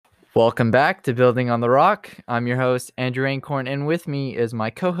Welcome back to Building on the Rock. I'm your host, Andrew Ancorn, and with me is my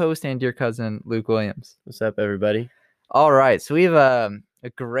co-host and dear cousin, Luke Williams. What's up, everybody? All right, so we have a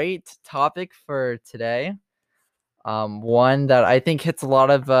great topic for today. One that I think hits a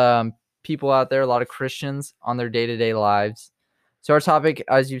lot of people out there, a lot of Christians on their day-to-day lives. So our topic,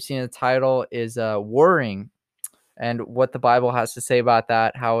 as you've seen in the title, is worrying and what the Bible has to say about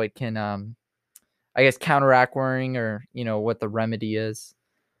that, how it can, I guess, counteract worrying, or, what the remedy is.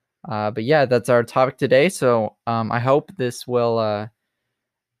 But yeah, that's our topic today. So I hope this will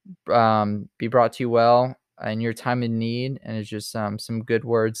be brought to you well in your time of need, and it's just some good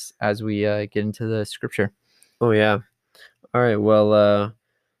words as we get into the scripture. Oh, yeah. All right. Well,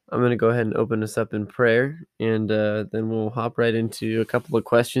 I'm going to go ahead and open us up in prayer, and then we'll hop right into a couple of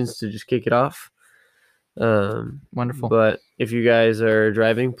questions to just kick it off. Wonderful. But if you guys are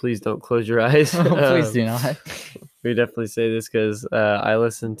driving, please don't close your eyes. Please do not. We definitely say this because I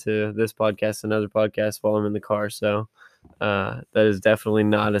listen to this podcast and other podcasts while I'm in the car. So that is definitely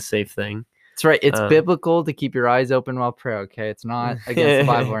not a safe thing. That's right. It's biblical to keep your eyes open while pray, okay? It's not against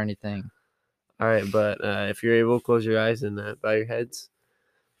the Bible or anything. All right. But if you're able, close your eyes and bow your heads.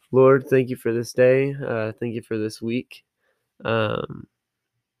 Lord, thank you for this day. Thank you for this week.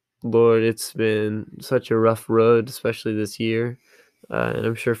 Lord, it's been such a rough road, especially this year. And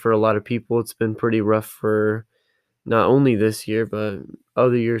I'm sure for a lot of people, it's been pretty rough for not only this year, but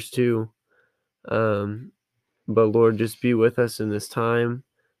other years too. But Lord, just be with us in this time.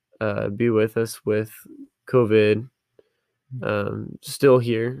 Be with us with COVID still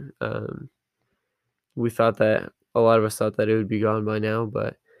here. We thought that, a lot of us thought that it would be gone by now,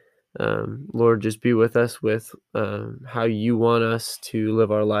 but Lord, just be with us with how you want us to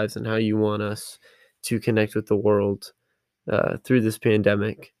live our lives and how you want us to connect with the world through this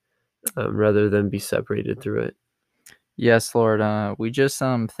pandemic, rather than be separated through it. Yes, Lord. We just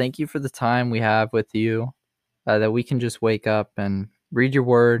thank you for the time we have with you, that we can just wake up and read your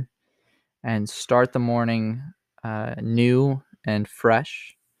word and start the morning new and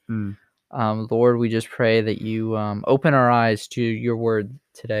fresh. Lord, we just pray that you open our eyes to your word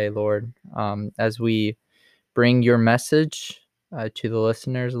today, Lord, as we bring your message to the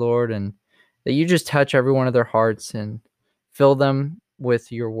listeners, Lord, and that you just touch every one of their hearts and fill them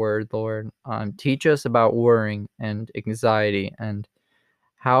with your word, Lord. Teach us about worrying and anxiety and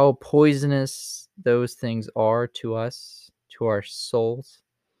how poisonous those things are to us, to our souls,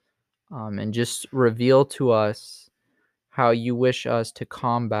 and just reveal to us how you wish us to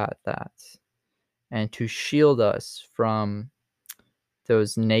combat that and to shield us from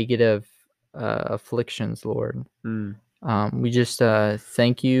those negative afflictions, Lord. We just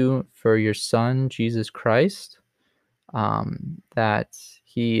thank you for your Son, Jesus Christ, that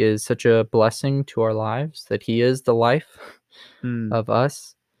he is such a blessing to our lives, that he is the life of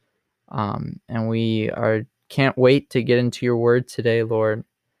us. And we can't wait to get into your word today, Lord.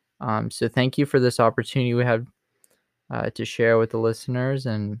 So thank you for this opportunity we have to share with the listeners,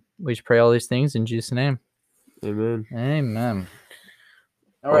 and we just pray all these things in Jesus' name. Amen. Amen.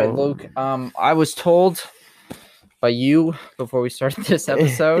 All right, Luke. I was told by you before we started this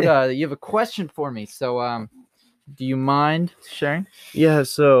episode that you have a question for me. So, do you mind sharing? Yeah.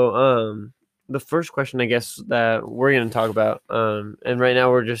 So, the first question, I guess, that we're going to talk about, and right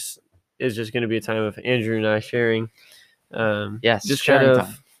now is just going to be a time of Andrew and I sharing. Yes, just sharing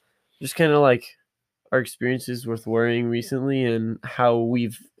kind of like our experiences with worrying recently and how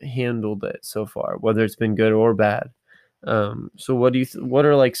we've handled it so far, whether it's been good or bad. So what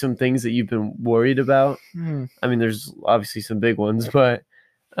are like some things that you've been worried about? I mean, there's obviously some big ones, but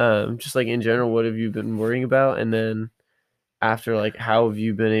just like in general, what have you been worrying about? And then after, like, how have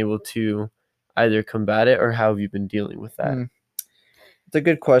you been able to either combat it, or how have you been dealing with that? It's a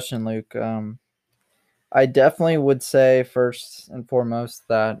good question, Luke. I definitely would say first and foremost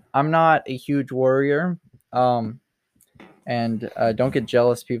that I'm not a huge worrier. And don't get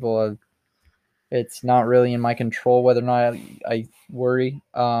jealous, people. It's not really in my control whether or not I worry.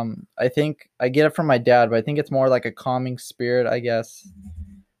 I think I get it from my dad, but I think it's more like a calming spirit, I guess.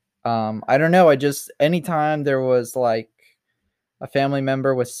 I don't know. Anytime there was like a family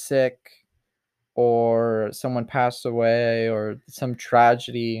member was sick or someone passed away or some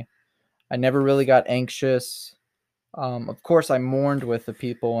tragedy, I never really got anxious. Of course, I mourned with the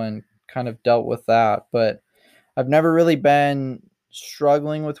people and kind of dealt with that, but I've never really been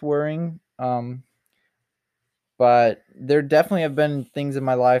struggling with worrying. But there definitely have been things in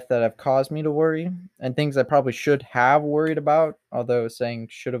my life that have caused me to worry, and things I probably should have worried about, although saying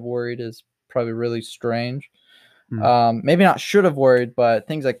should have worried is probably really strange. Maybe not should have worried, but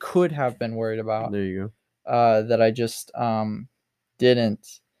things I could have been worried about. There you go. That I just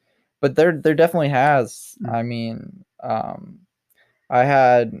didn't. but there definitely has. Mm. I mean, I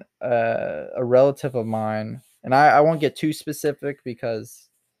had a relative of mine, and I won't get too specific because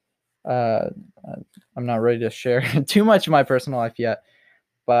uh, I'm not ready to share too much of my personal life yet.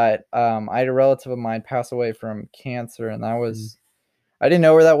 But I had a relative of mine pass away from cancer, and that Mm. was I didn't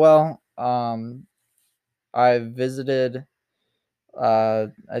know her that well. I visited, I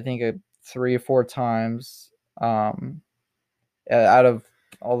think 3 or 4 times. Out of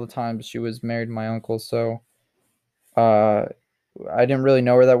all the times she was married to my uncle, so uh, I didn't really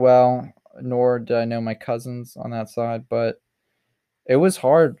know her that well, nor did I know my cousins on that side, but it was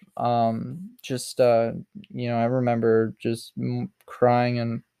hard. Just I remember just crying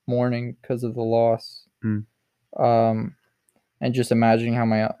and mourning because of the loss. Mm. Um, and just imagining how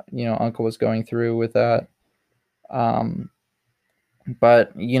my uncle was going through with that. Um,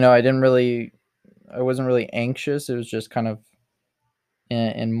 but I wasn't really anxious. It was just kind of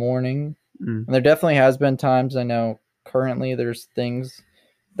in mourning. Mm. And there definitely has been times I know currently there's things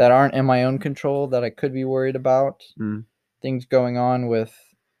that aren't in my own control that I could be worried about. Mm. Things going on with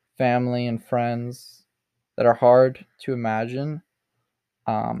family and friends that are hard to imagine.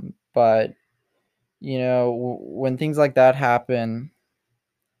 But when things like that happen,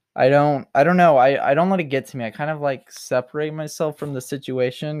 I don't know. I don't let it get to me. I kind of like separate myself from the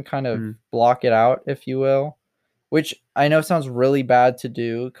situation, kind of Mm. block it out, if you will. Which I know sounds really bad to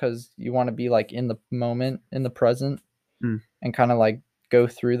do because you want to be like in the moment, in the present, Mm. and kind of like go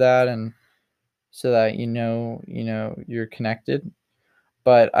through that and so that you're connected.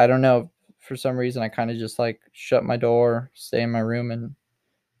 But I don't know, for some reason I kind of just like shut my door, stay in my room and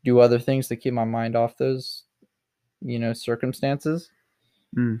do other things to keep my mind off those, circumstances.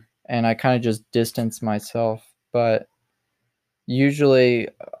 Mm. And I kind of just distance myself. But usually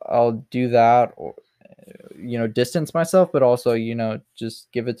I'll do that or distance myself, but also,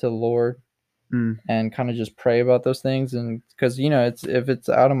 just give it to the Lord Mm. and kind of just pray about those things. And because, it's if it's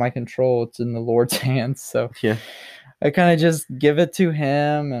out of my control, it's in the Lord's hands. So Yeah. I kind of just give it to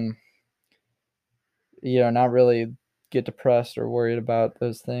him and, not really get depressed or worried about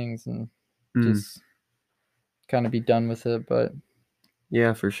those things and Mm. just kind of be done with it. But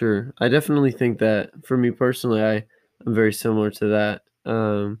Yeah, for sure. I definitely think that for me personally, I'm very similar to that.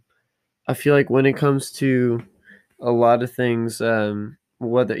 I feel like when it comes to a lot of things,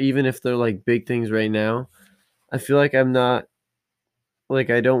 whether even if they're like big things right now, I feel like I'm not like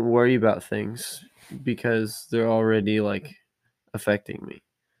I don't worry about things because they're already like affecting me.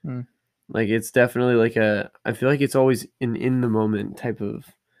 mm, Like it's definitely like I feel like it's always an in the moment type of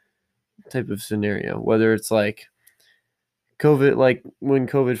scenario. Whether it's like COVID, like when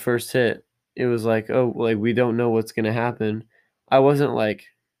COVID first hit, it was like, oh, like we don't know what's gonna happen. I wasn't like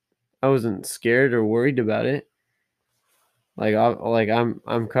I wasn't scared or worried about it.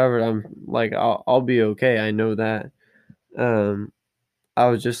 I'm covered. I'll be okay. I know that. Um, I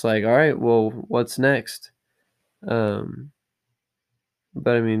was just like, all right, well, what's next? Um,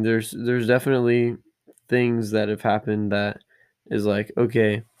 but I mean, there's definitely things that have happened that is like,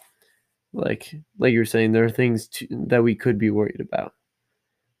 okay, like you're saying, there are things that we could be worried about.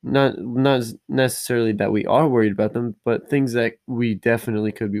 Not necessarily that we are worried about them, but things that we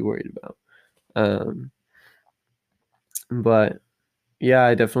definitely could be worried about. Um, but yeah,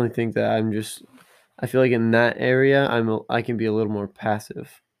 I definitely think that I feel like in that area I can be a little more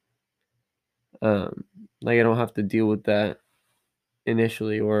passive. Um, like I don't have to deal with that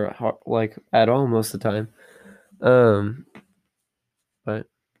initially or like at all most of the time. Um, but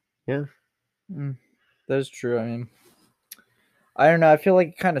yeah. mm, that's true. I mean, I don't know. I feel like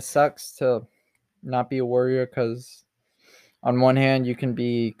it kind of sucks to not be a warrior because on one hand you can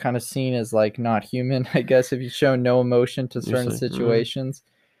be kind of seen as like not human, I guess, if you show no emotion to You're just certain like, "Mm, situations.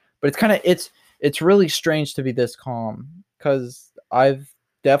 But it's really strange to be this calm because I've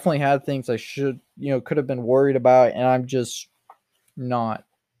definitely had things I should could have been worried about, and I'm just not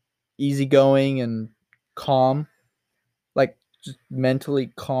easygoing and calm, like just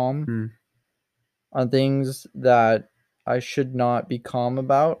mentally calm mm, on things that I should not be calm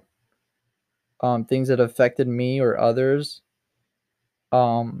about, things that affected me or others.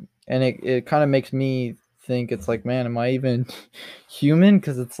 And it kind of makes me think it's like, man, am I even human?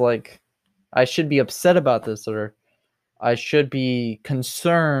 Because it's like I should be upset about this, or I should be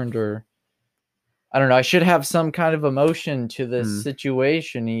concerned, or I don't know, I should have some kind of emotion to this mm,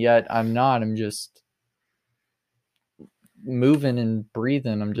 situation, and yet I'm not. I'm just moving and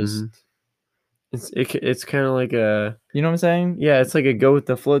breathing. I'm just, mhm." It's kind of like a you know what I'm saying? yeah, it's like a go with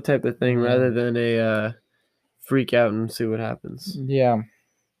the flow type of thing Yeah. rather than a freak out and see what happens. Yeah.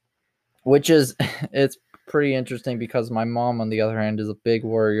 Which is, it's pretty interesting because my mom, on the other hand, is a big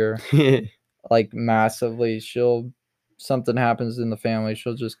worrier, like massively. Something happens in the family,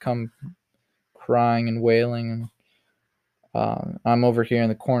 she'll just come crying and wailing, and I'm over here in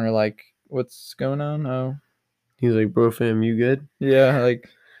the corner like, what's going on? Oh, He's like, bro, fam, you good? yeah, like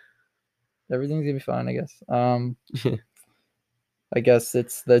everything's gonna be fine, I guess. I guess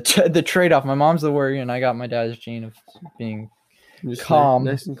it's the trade-off. My mom's the worry, and I got my dad's gene of being Just calm.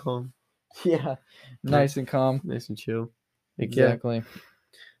 nice and calm. Yeah, nice and calm. Nice and chill. Exactly. Yeah.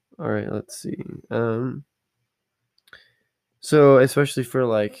 All right, let's see. So especially for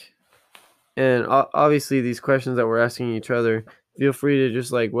like, and obviously these questions that we're asking each other, feel free to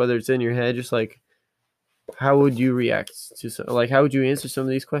just like, whether it's in your head, just like, how would you react to like, how would you answer some of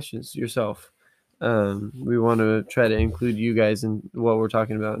these questions yourself? We want to try to include you guys in what we're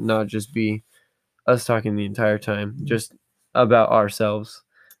talking about, not just be us talking the entire time, just about ourselves.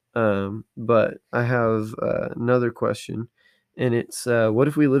 But I have another question, and it's what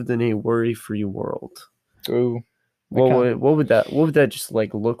if we lived in a worry-free world? Ooh, What would that just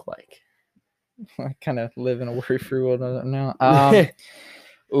like look like? I kind of live in a worry-free world now.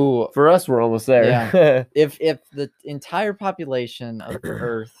 Ooh, For us, we're almost there. Yeah. If the entire population of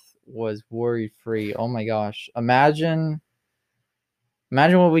Earth was worry-free, oh my gosh, imagine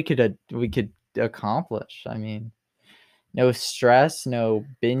what we could accomplish. I mean, no stress, no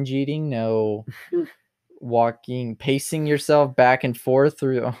binge eating, no pacing yourself back and forth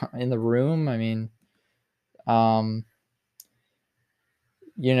through in the room. I mean, that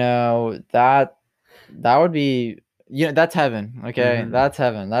would be, that's heaven. Okay, that's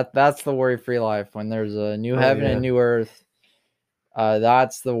heaven. That's the worry-free life, when there's a new heaven and new earth.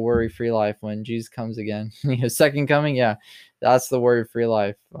 That's the worry-free life when Jesus comes again. Second coming, yeah, that's the worry-free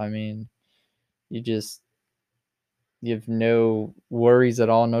life. I mean, you have no worries at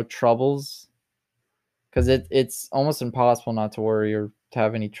all, no troubles, because it's almost impossible not to worry or to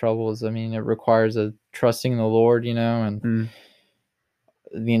have any troubles. I mean, it requires a trusting in the Lord, and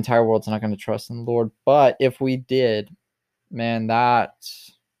the entire world's not going to trust in the Lord. But if we did, man, that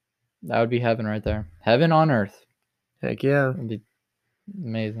would be heaven right there. Heaven on earth. Heck yeah. It'd be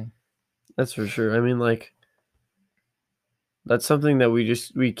amazing. That's for sure. I mean, like, that's something that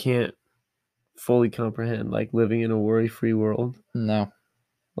we can't fully comprehend, like living in a worry-free world. No.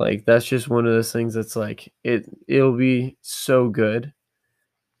 Like, that's just one of those things that's like, it'll be so good.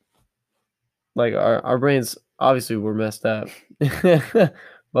 Like, our brains, obviously, we're messed up. But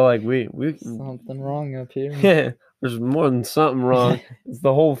like, we something wrong up here. Yeah, there's more than something wrong. It's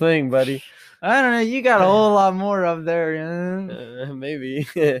the whole thing, buddy. I don't know. You got a whole lot more up there. Maybe.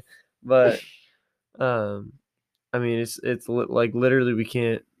 But I mean, it's like literally we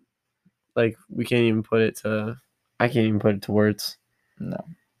can't even put it to. I can't even put it to words. No.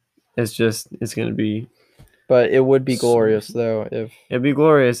 It's gonna be. But it would be glorious, though, if it'd be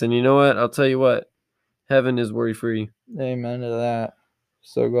glorious. And you know what? I'll tell you what. Heaven is worry free. Amen to that.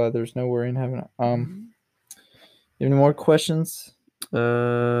 So glad there's no worry in heaven. You have any more questions?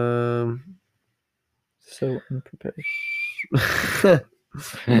 So unprepared.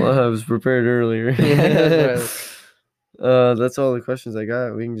 Well, I was prepared earlier. That's all the questions I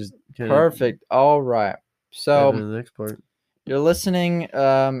got. We can just perfect. All right. So the next part. You're listening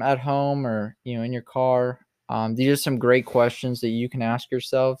at home or in your car. These are some great questions that you can ask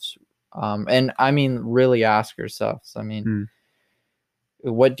yourselves. And I mean, really ask yourselves. I mean,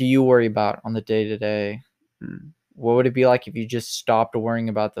 what do you worry about on the day to day? What would it be like if you just stopped worrying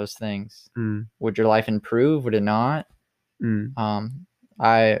about those things? Would your life improve? Would it not?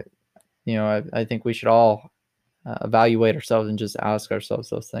 I think we should all evaluate ourselves and just ask ourselves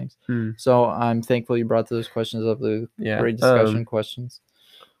those things. So I'm thankful you brought those questions up. Great discussion questions.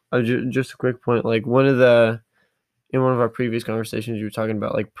 Just a quick point, like in one of our previous conversations, you were talking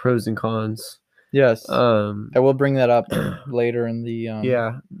about like pros and cons. Yes. I will bring that up later in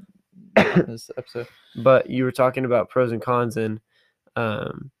the this episode. But you were talking about pros and cons, and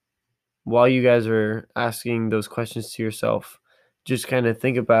while you guys are asking those questions to yourself, just kind of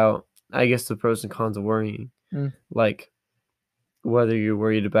think about, I guess, the pros and cons of worrying. Like whether you're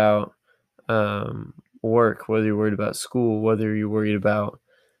worried about work, whether you're worried about school, whether you're worried about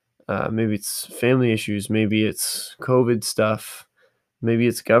maybe it's family issues, maybe it's COVID stuff, maybe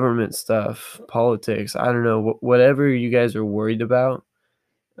it's government stuff, politics. I don't know. Whatever you guys are worried about,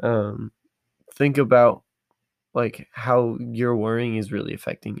 think about like how your worrying is really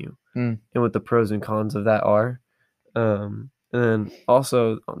affecting you and what the pros and cons of that are. And then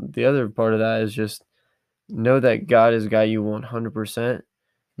also the other part of that is just know that God has got you 100%,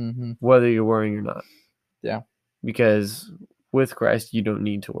 whether you're worrying or not. Yeah. Because with Christ, you don't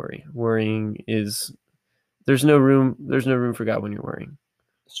need to worry. Worrying is There's no room for God when you're worrying.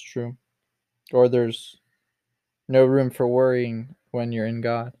 It's true. Or there's no room for worrying when you're in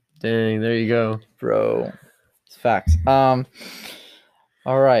God. Dang, there you go. Bro. It's facts. All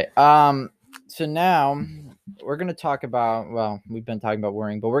right. So now we're gonna talk about, well, we've been talking about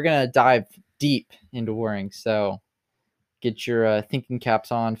worrying, but we're gonna dive deep into worrying. So get your thinking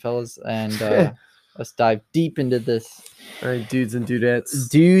caps on, fellas, and let's dive deep into this. All right, dudes and dudettes.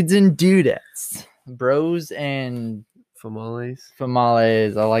 Dudes and dudettes. Bros and Famales.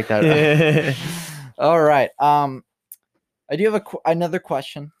 famales. I like that. All right. I do have another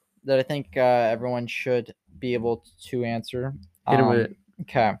question that I think everyone should be able to answer. Hit him with it.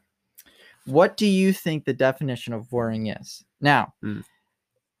 Okay. What do you think the definition of worrying is? Now,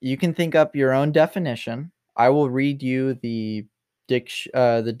 you can think up your own definition. I will read you the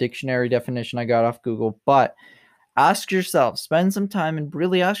dictionary definition I got off Google, but ask yourself, spend some time and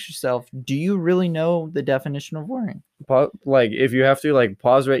really ask yourself, do you really know the definition of worrying? Like, if you have to, like,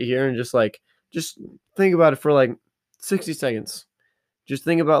 pause right here and just think about it for like 60 seconds. Just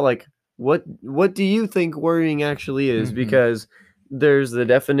think about, like, what do you think worrying actually is? Because there's the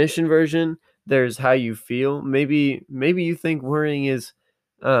definition version, there's how you feel. Maybe you think worrying is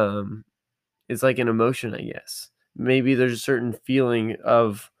like an emotion, I guess. Maybe there's a certain feeling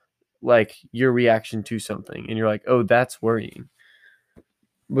of like your reaction to something and you're like, oh, that's worrying.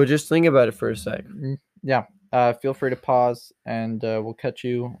 But just think about it for a sec. Yeah. Feel free to pause and we'll catch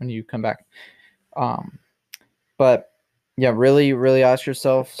you when you come back. But yeah, really, really ask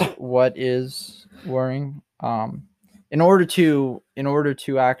yourself what is worrying. In order to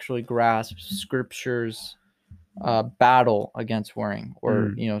actually grasp Scripture's battle against worrying,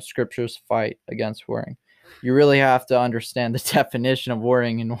 or Scripture's fight against worrying, you really have to understand the definition of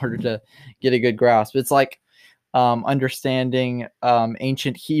worrying in order to get a good grasp. It's like understanding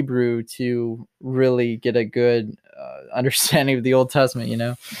ancient Hebrew to really get a good understanding of the Old Testament.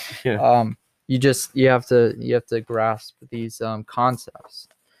 Yeah. You have to grasp these concepts.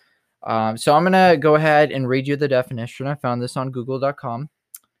 So I'm gonna go ahead and read you the definition. I found this on Google.com,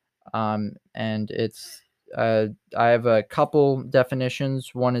 and it's I have a couple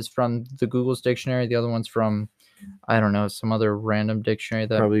definitions. One is from the Google's dictionary. The other one's from, I don't know, some other random dictionary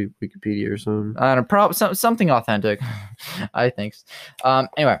that probably Wikipedia or something. I don't know, something authentic. I think.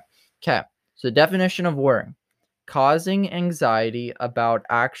 Anyway, okay. So definition of worrying: causing anxiety about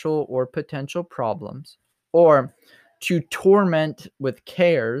actual or potential problems, or to torment with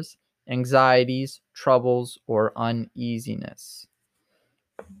cares, anxieties, troubles, or uneasiness.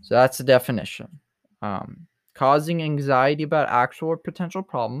 So that's the definition. Causing anxiety about actual or potential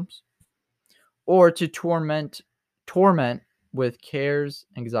problems, or to torment with cares,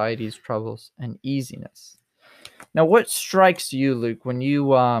 anxieties, troubles, and uneasiness. Now, what strikes you, Luke, when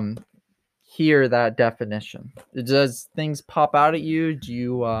you hear that definition? Does things pop out at you? Do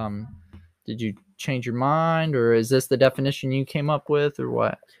you did you change your mind, or is this the definition you came up with, or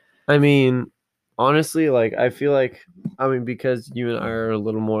what? I mean, honestly, like, I feel like, because you and I are a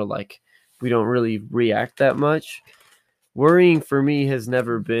little more like, we don't really react that much. Worrying for me has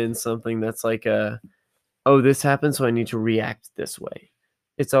never been something that's like oh, this happened, so I need to react this way.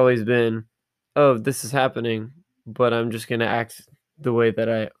 It's always been, oh, this is happening, but I'm just gonna act the way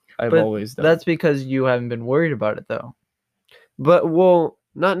that I've always done. That's because you haven't been worried about it, though. But, well,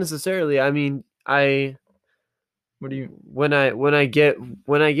 not necessarily. I mean, What do you? when I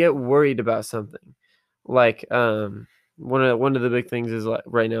get worried about something, like one of the big things is, like,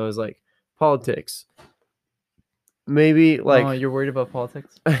 right now is like politics. Maybe, like, oh, you're worried about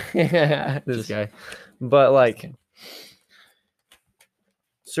politics? this guy. But, like,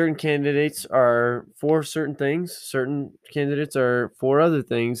 certain candidates are for certain things, certain candidates are for other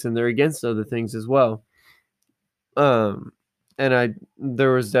things, and they're against other things as well. And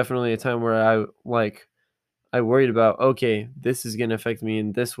there was definitely a time where I worried about, okay, this is going to affect me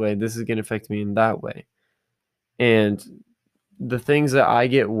in this way, this is going to affect me in that way. And the things that I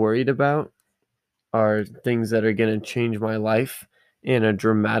get worried about are things that are going to change my life in a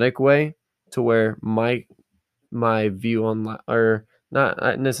dramatic way, to where my view on or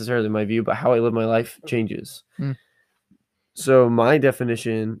not necessarily my view, but how I live my life changes. So my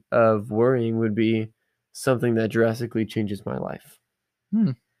definition of worrying would be something that drastically changes my life.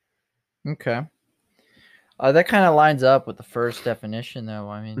 Okay. That kind of lines up with the first definition, though.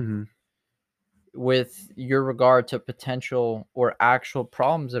 I mean, with your regard to potential or actual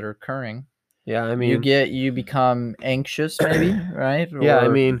problems that are occurring. Yeah, I mean, you become anxious, maybe, right? Yeah, I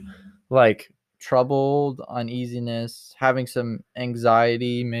mean, like, troubled, uneasiness, having some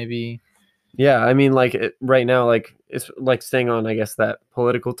anxiety, maybe. Yeah, I mean, like, right now, like, it's like staying on, I guess, that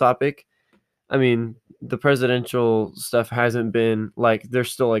political topic. I mean, the presidential stuff hasn't been like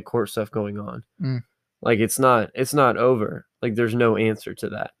there's still like court stuff going on. Mm. Like it's not over. Like there's no answer to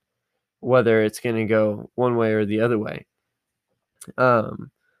that, whether it's going to go one way or the other way.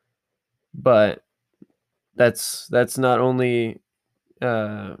 But that's not only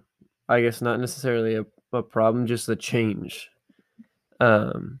I guess not necessarily a problem, just a change.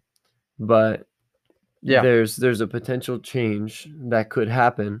 But Yeah, there's a potential change that could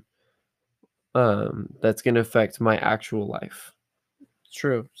happen that's going to affect my actual life.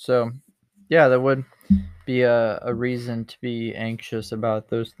 true. So, yeah, that would be a reason to be anxious about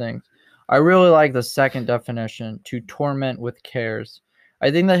those things. I really like the second definition, to torment with cares.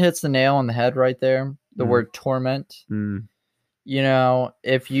 I think that hits the nail on the head right there. The word torment. Mm. You know,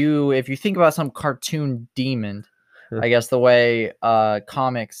 if you think about some cartoon demon, I guess the way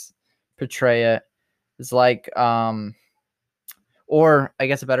comics portray it is like or I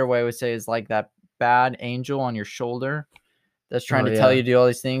guess a better way I would say is like that bad angel on your shoulder that's trying Oh, to tell yeah. you to do all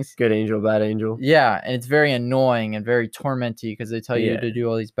these things. Good angel, bad angel. Yeah, and it's very annoying and very tormenty because they tell you Yeah. to do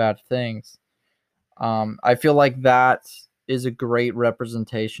all these bad things. I feel like that is a great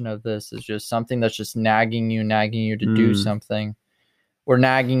representation of this. Is just something that's just nagging you to do something, or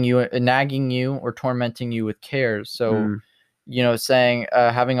nagging you, or tormenting you with cares. So, you know, saying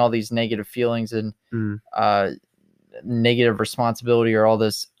having all these negative feelings and negative responsibility or all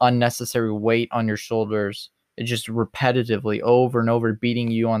this unnecessary weight on your shoulders. It just repetitively over and over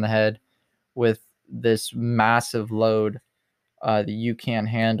beating you on the head with this massive load that you can't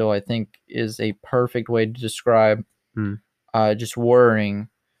handle, I think is a perfect way to describe just worrying,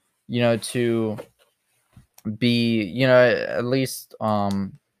 you know, to be, you know, at least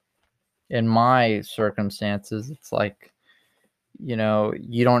in my circumstances, it's like, you know,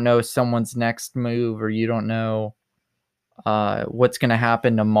 you don't know someone's next move, or you don't know what's going to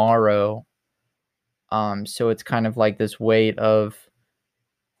happen tomorrow. So it's kind of like this weight of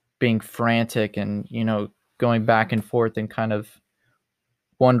being frantic and, you know, going back and forth and kind of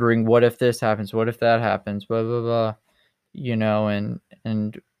wondering, what if this happens? What if that happens? Blah, blah, blah, you know,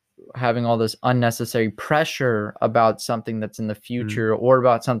 and having all this unnecessary pressure about something that's in the future or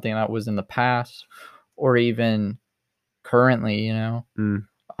about something that was in the past or even currently, you know.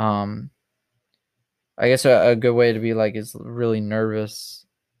 I guess a good way to be like is really nervous.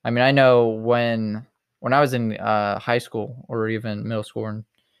 I mean, I know when I was in high school or even middle school, and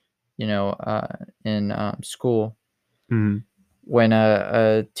you know, in school, when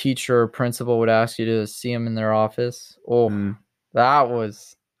a teacher or principal would ask you to see them in their office, that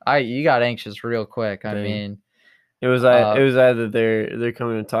was you got anxious real quick. I mean, it was either they're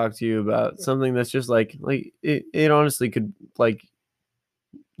coming to talk to you about something that's just like it honestly could, like,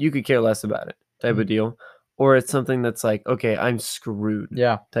 you could care less about it type of deal, or it's something that's like, okay, I'm screwed,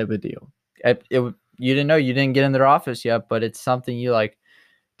 type of deal. You didn't know, you didn't get in their office yet, but it's something you like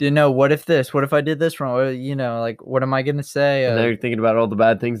didn't know. What if I did this wrong? Or, you know, like, what am I gonna say? And now you're thinking about all the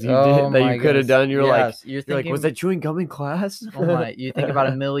bad things you did that you could have done. You're like, was I chewing gum in class? You think about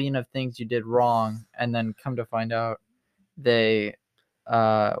a million of things you did wrong, and then come to find out they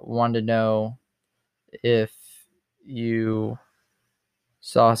want to know if you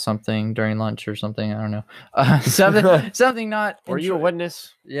saw something during lunch or something. I don't know. Something not. Were you a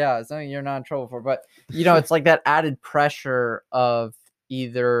witness? Yeah, something you're not in trouble for. But, you know, it's like that added pressure of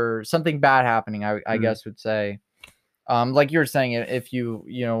either something bad happening, I guess would say. Like you were saying, if you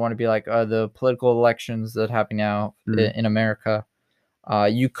know, want to be like the political elections that happen now in America,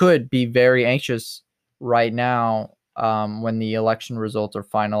 you could be very anxious right now when the election results are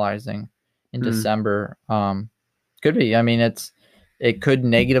finalizing in December. Could be. I mean, it could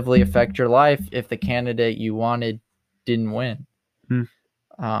negatively affect your life if the candidate you wanted didn't win.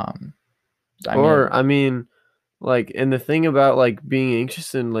 I mean, like, and the thing about like being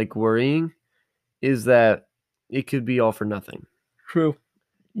anxious and like worrying is that it could be all for nothing. True.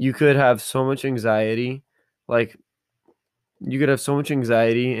 You could have so much anxiety, like you could have so much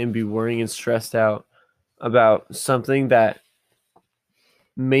anxiety and be worrying and stressed out about something that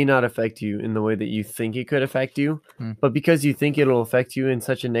may not affect you in the way that you think it could affect you, but because you think it'll affect you in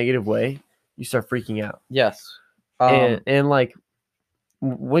such a negative way, you start freaking out. Yes. And like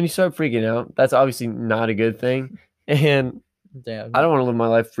when you start freaking out, that's obviously not a good thing. And I don't want to live my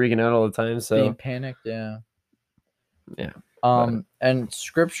life freaking out all the time. So being panicked, yeah. And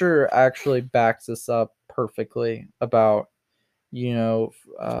scripture actually backs this up perfectly about, you know,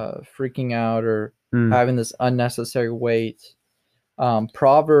 freaking out or having this unnecessary weight.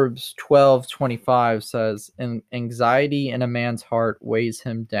 Proverbs 12:25 says, anxiety in a man's heart weighs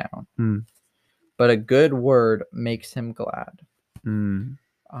him down, but a good word makes him glad.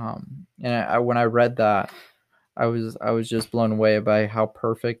 And when I read that, I was just blown away by how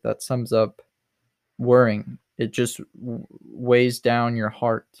perfect that sums up worrying. It just weighs down your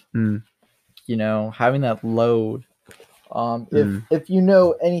heart. Mm. Having that load. If Mm. if you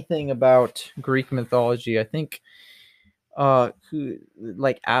know anything about Greek mythology, I think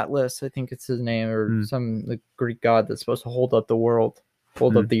like Atlas, I think it's his name, or some the Greek god that's supposed to hold up the world,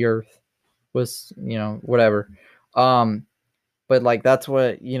 hold up the earth, was whatever. But like that's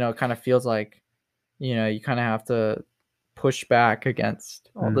what kind of feels like. You kind of have to push back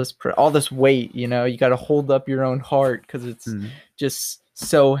against all this weight. You got to hold up your own heart because it's just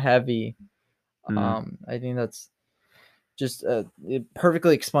so heavy. I think that's just it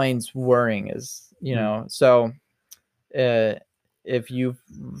perfectly explains worrying is so if you've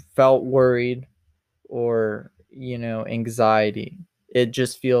felt worried or anxiety, it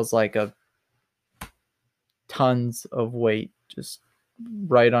just feels like a tons of weight just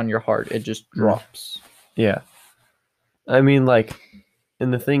right on your heart. It just drops. Yeah. I mean, like,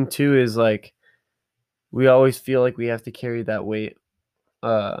 and the thing too is like we always feel like we have to carry that weight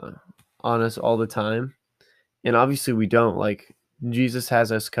on us all the time, and obviously we don't. Like, Jesus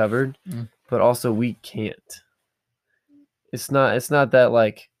has us covered, but also we can't. It's not that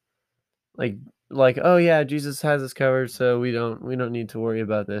like oh yeah, Jesus has us covered, so we don't need to worry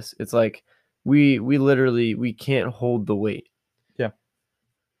about this. It's like we literally we can't hold the weight. Yeah.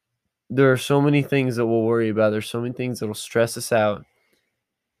 There are so many things that we'll worry about. There's so many things that'll stress us out.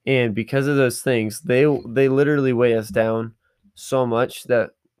 And because of those things, they literally weigh us down so much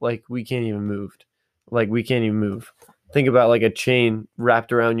that like we can't even move. Like we can't even move. Think about like a chain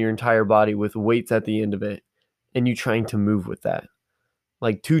wrapped around your entire body with weights at the end of it, and you trying to move with that.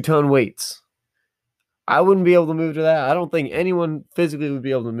 Like 2-ton weights. I wouldn't be able to move to that. I don't think anyone physically would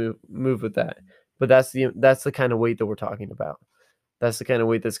be able to move with that. But that's the kind of weight that we're talking about. That's the kind of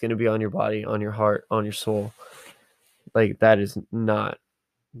weight that's going to be on your body, on your heart, on your soul. Like that is not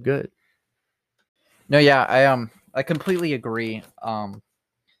good. No, yeah, I completely agree. I'm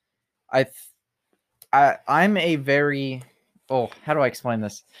a very how do I explain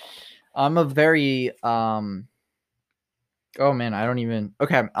this? I'm a very oh man, I don't even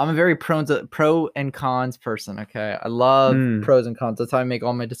okay. I'm a very pro and cons person. Okay, I love pros and cons. That's how I make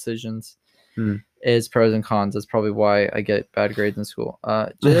all my decisions. Is pros and cons. That's probably why I get bad grades in school.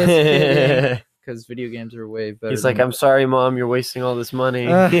 Just kidding. Because video games are way better. He's like, I'm sorry, Mom, you're wasting all this money.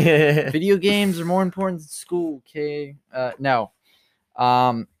 Video games are more important than school. Okay, no,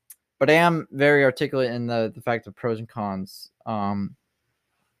 but I am very articulate in the fact of pros and cons.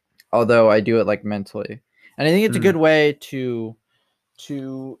 Although I do it like mentally, and I think it's a good way to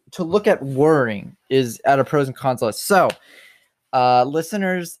look at worrying is at a pros and cons list. So,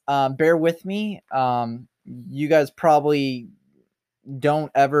 listeners, bear with me. You guys probably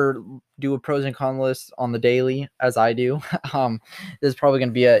don't ever do a pros and cons list on the daily as I do. This is probably going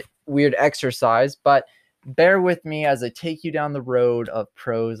to be a weird exercise, but bear with me as I take you down the road of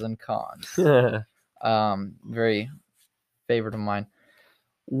pros and cons. Very favorite of mine.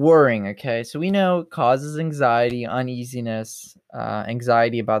 Worrying, okay? So we know it causes anxiety, uneasiness,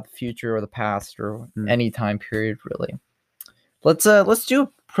 anxiety about the future or the past or any time period, really. Let's do a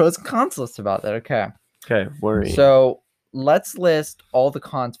pros and cons list about that, okay? Okay, worrying. So let's list all the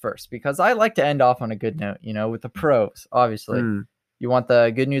cons first because I like to end off on a good note, with the pros, obviously. You want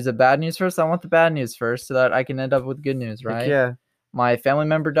the good news and bad news first? I want the bad news first so that I can end up with good news, right? Yeah. My family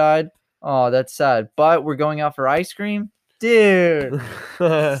member died. Oh, that's sad. But we're going out for ice cream. Dude,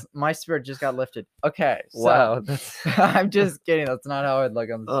 my spirit just got lifted. Okay, so wow, I'm just kidding. That's not how I'd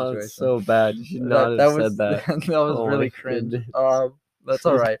look on the situation. It's so bad. You should not have said that. That was really cringe. That's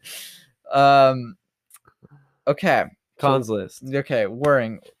all right. Okay. Cons list. Okay,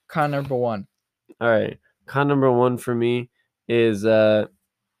 worrying. Con number 1. All right. Con number 1 for me is for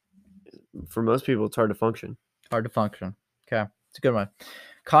most people it's hard to function. Hard to function. Okay, it's a good one.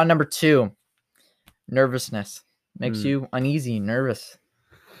 Con number 2, nervousness. Makes you uneasy, nervous.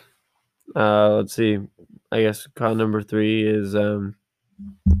 Let's see. I guess con number 3 is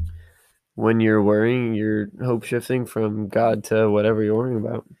when you're worrying, you're hope shifting from God to whatever you're worrying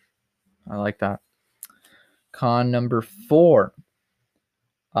about. I like that. Con number 4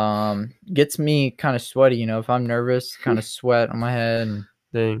 gets me kind of sweaty. If I'm nervous, kind of sweat on my head. And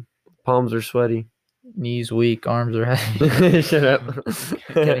dang, palms are sweaty. Knees weak, arms are heavy. Shut up.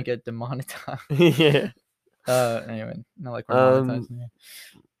 Gonna get demonetized. Yeah. Anyway, not like we're monetizing you.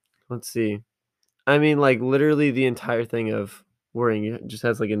 Let's see. I mean, like literally the entire thing of worrying just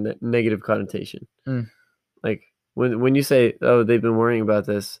has like a negative connotation. Like when you say, "Oh, they've been worrying about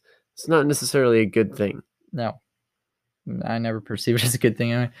this," it's not necessarily a good thing. No. I never perceive it as a good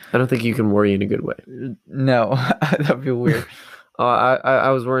thing anyway. I don't think you can worry in a good way. No, that'd be weird. I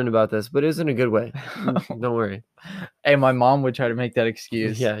was worrying about this, but it isn't a good way. Don't worry. Hey, my mom would try to make that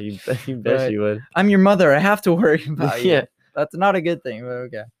excuse. Yeah, you bet But she would. I'm your mother. I have to worry about you. Yeah. That's not a good thing, but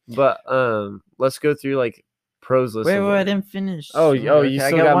okay. But let's go through like pros list. Wait, of I didn't finish. Oh, Okay, you I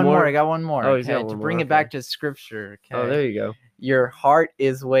still got got one more. more? I got one more. Oh, he's got okay, one to more, bring it okay. back to scripture. Okay. Oh, there you go. Your heart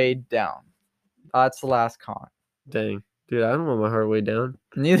is weighed down. That's the last con. Dang, dude, I don't want my heart way down.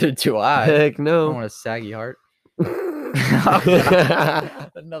 Neither do I. Heck I no. don't want a saggy heart.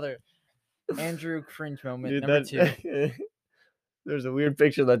 Another Andrew cringe moment. Dude, number 2. There's a weird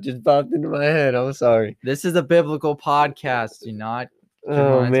picture that just popped into my head. I'm sorry. This is a biblical podcast. Do not. keep your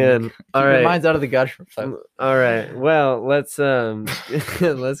Oh minds in the- man. keep All your right. minds out of the gutter. folks. All right. Well, let's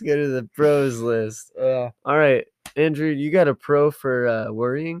let's go to the pros list. All right, Andrew, you got a pro for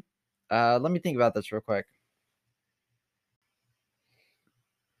worrying? Let me think about this real quick.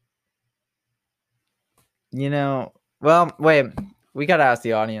 Well, wait. We gotta ask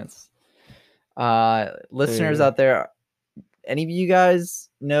the audience. Listeners go. out there, any of you guys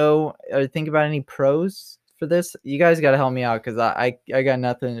know or think about any pros for this? You guys gotta help me out because I got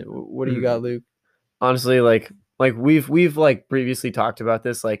nothing. What do you got, Luke? Honestly, like we've like previously talked about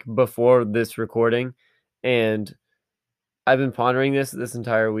this like before this recording, and I've been pondering this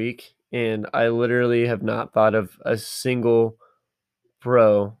entire week, and I literally have not thought of a single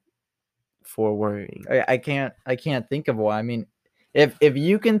pro for worrying. I can't think of one. I mean, if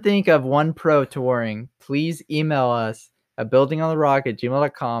you can think of one pro to worrying, please email us at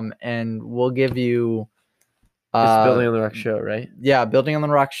buildingontherock@gmail.com and we'll give you It's Building on the Rock show, right? Yeah, Building on the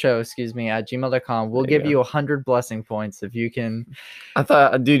Rock show, excuse me, at gmail.com. We'll There you give you 100 blessing points if you can. I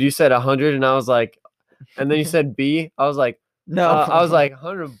thought, dude, you said 100, and I was like, and then you said B. I was like, No, I was like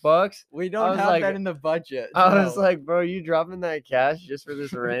 $100. we I don't was have like- that in the budget. I was no. like, bro, you dropping that cash just for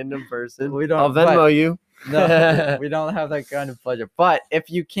this random person? We don't- I'll Venmo but- you. No, we don't have that kind of budget. But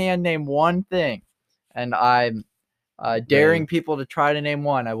if you can name one thing, and I'm daring people to try to name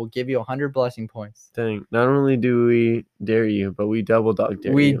one, I will give you 100 blessing points. Dang! Not only do we dare you, but we double dog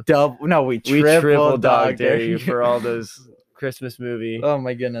dare you. We triple dog dare you for all those Christmas movie. Oh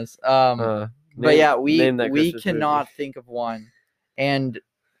my goodness. But But yeah, we cannot think of one. And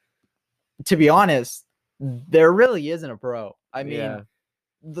to be honest, there really isn't a pro. I mean,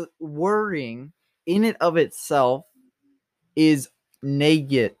 the worrying in it of itself is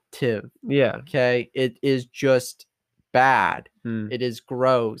negative. Yeah. Okay. It is just bad. It is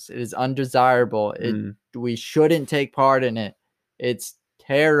gross. It is undesirable. We shouldn't take part in it. It's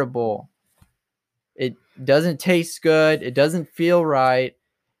terrible. It doesn't taste good. It doesn't feel right.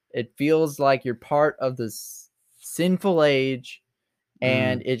 It feels like you're part of this sinful age,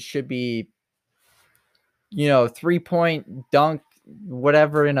 and it should be, 3-point dunk,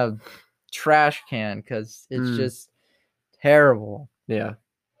 whatever, in a trash can, because it's just terrible. Yeah.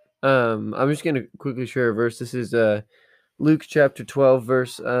 I'm just gonna quickly share a verse. This is Luke chapter 12,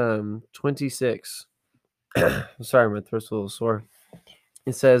 verse 26. Sorry, my throat's a little sore.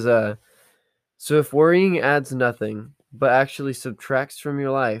 It says, so if worrying adds nothing, but actually subtracts from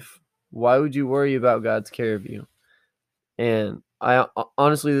your life, why would you worry about God's care of you? And I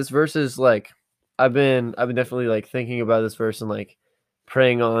honestly, this verse is like, I've been definitely like thinking about this verse and like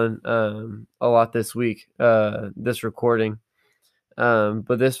praying on a lot this week, this recording.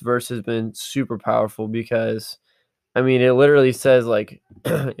 But this verse has been super powerful because, I mean, it literally says like,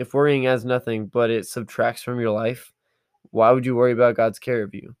 if worrying adds nothing, but it subtracts from your life, why would you worry about God's care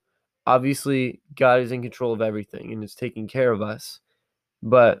of you? Obviously, God is in control of everything and is taking care of us.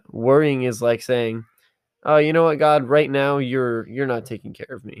 But worrying is like saying, oh, you know what, God, right now you're not taking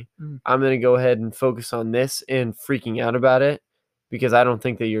care of me. I'm going to go ahead and focus on this and freaking out about it because I don't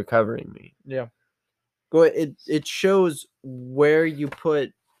think that you're covering me. Yeah. Go. It shows where you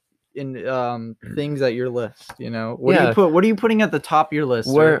put in things at your list. What do you put? What are you putting at the top of your list?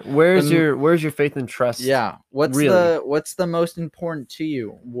 Where's your faith and trust? Yeah. What's the most important to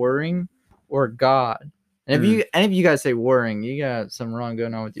you? Worrying or God? And if you guys say worrying, you got something wrong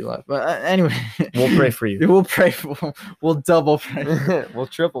going on with your life. But anyway, we'll pray for you. We'll pray for. We'll double pray. We'll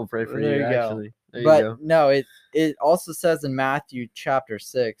triple pray for There you. you go. Actually, there But you go. no, it also says in Matthew chapter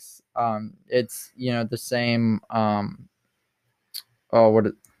 6. It's the same. Why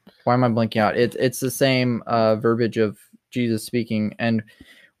am I blinking out? It's the same verbiage of Jesus speaking. And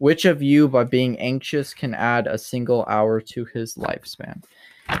which of you, by being anxious, can add a single hour to his lifespan?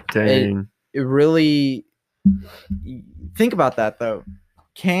 Dang. It really. Think about that though.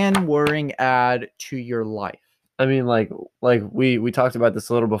 Can worrying add to your life? I mean, like we talked about this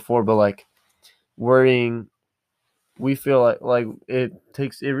a little before, but like worrying we feel like it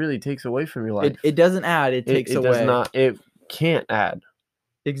really takes away from your life. It doesn't add, it takes it away. does not. It can't add.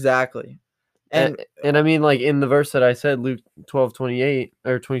 Exactly. And I mean, like in the verse that I said, Luke 12:28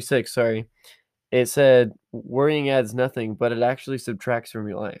 or 26, sorry, it said worrying adds nothing, but it actually subtracts from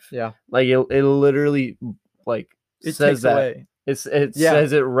your life. Yeah. Like it literally like It says takes that. away. It Yeah.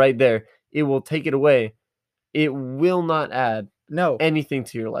 says it right there. It will take it away. It will not add No. anything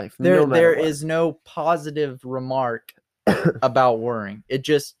to your life. There is no positive remark about worrying. It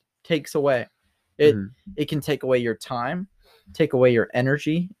just takes away. It can take away your time, take away your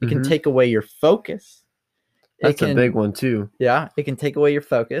energy. It can take away your focus. That's a big one too. Yeah, it can take away your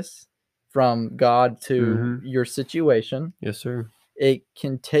focus from God to your situation. Yes, sir. It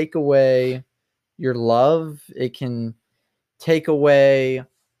can take away your love. It can take away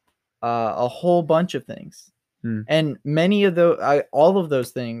a whole bunch of things. And many of those, all of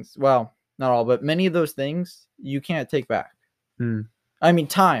those things, well, not all, but many of those things you can't take back. I mean,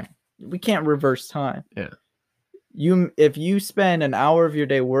 time. We can't reverse time. Yeah. If you spend an hour of your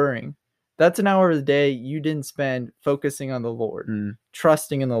day worrying, that's an hour of the day you didn't spend focusing on the Lord,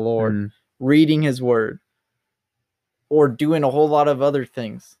 trusting in the Lord, reading his word, or doing a whole lot of other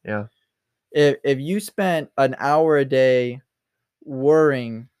things. Yeah. If you spent an hour a day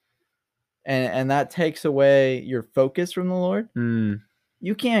worrying and that takes away your focus from the Lord,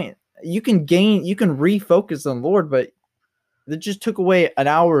 you can refocus on the Lord, but that just took away an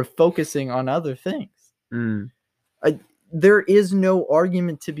hour of focusing on other things. There is no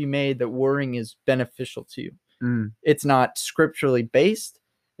argument to be made that worrying is beneficial to you. It's not scripturally based.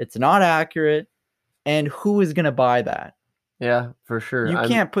 It's not accurate. And who is going to buy that? Yeah, for sure. You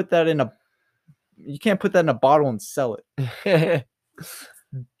can't put that in a bottle and sell it.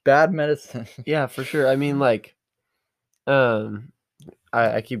 Bad medicine. Yeah, for sure. I mean, like,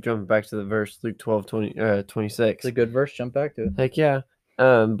 I keep jumping back to the verse, Luke 12:26. It's a good verse. Jump back to it. Heck yeah.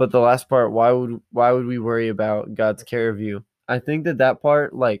 But the last part, why would we worry about God's care of you? I think that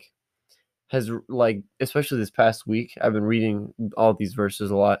part, like, has, like, especially this past week, I've been reading all these verses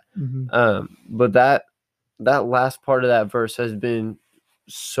a lot. But that last part of that verse has been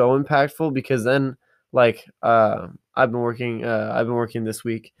so impactful, because then, like, I've been working this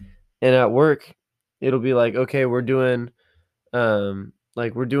week, and at work it'll be like, okay, we're doing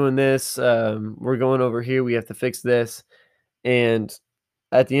this, we're going over here, we have to fix this, and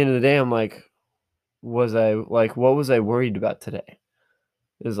at the end of the day, I'm like, what was I worried about today?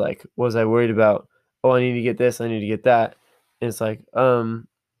 It's like, was I worried about, oh, I need to get this, I need to get that? And it's like,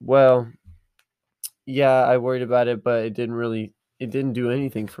 well, yeah, I worried about it, but it didn't do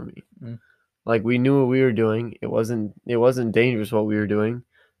anything for me. Like, we knew what we were doing. It wasn't dangerous what we were doing,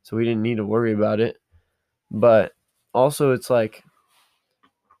 so we didn't need to worry about it. But also, it's like,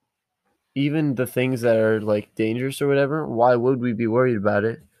 even the things that are, like, dangerous or whatever, why would we be worried about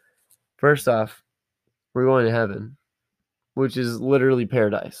it? First off, we're going to heaven, which is literally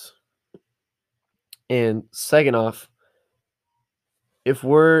paradise. And second off, if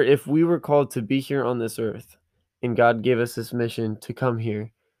we were called to be here on this earth, and God gave us this mission to come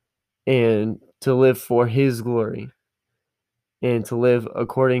here and to live for his glory and to live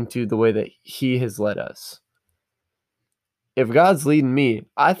according to the way that he has led us, if God's leading me,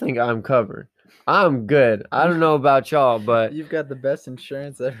 I think I'm covered. I'm good. I don't know about y'all, but you've got the best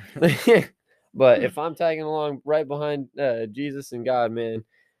insurance ever. But if I'm tagging along right behind Jesus and God, man,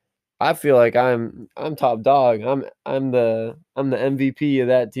 I feel like I'm top dog. I'm the MVP of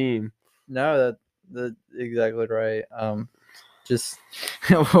that team. No, that's exactly right. Just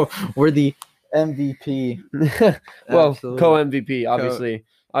we're the MVP. Well, co-MVP, obviously.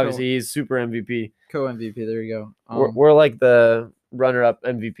 Obviously, he's super MVP. Co-MVP. There you go. We're like the runner-up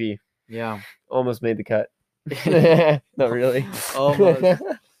MVP. Yeah. Almost made the cut. Not really. Almost.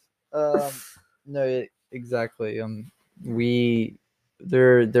 No, exactly.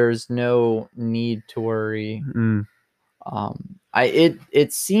 There's no need to worry.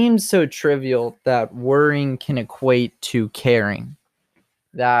 It seems so trivial that worrying can equate to caring.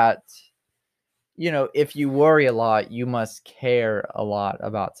 That, if you worry a lot, you must care a lot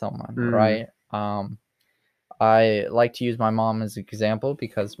about someone, right? I like to use my mom as an example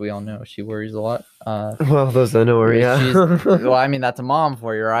because we all know she worries a lot. Well, those that know her, yeah. Well, I mean, that's a mom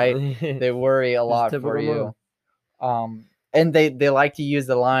for you, right? They worry a lot for you. And they like to use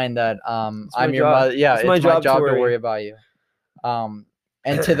the line that I'm your mother. Yeah, it's my job to worry about you.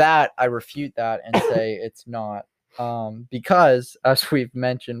 And to that, I refute that and say it's not. Because, as we've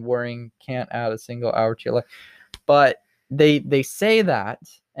mentioned, worrying can't add a single hour to your life. But they say that,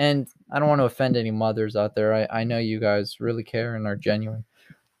 and I don't want to offend any mothers out there. I know you guys really care and are genuine,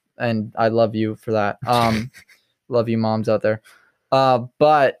 and I love you for that. Love you moms out there.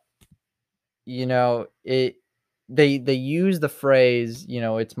 But they use the phrase,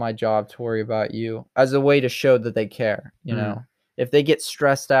 it's my job to worry about you, as a way to show that they care. If they get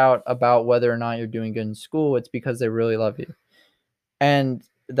stressed out about whether or not you're doing good in school, it's because they really love you. And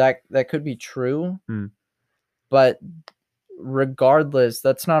that could be true. But regardless,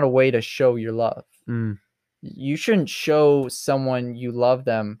 that's not a way to show your love. You shouldn't show someone you love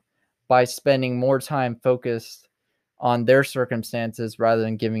them by spending more time focused on their circumstances rather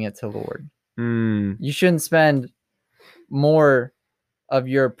than giving it to the Lord. You shouldn't spend more of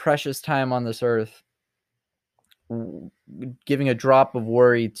your precious time on this earth giving a drop of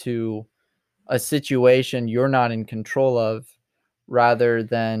worry to a situation you're not in control of, rather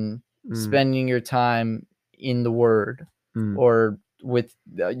than spending your time in the Word or with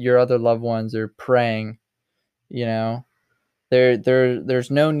your other loved ones or praying. There's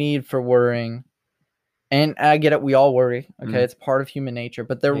no need for worrying. And I get it, we all worry. Okay, it's part of human nature.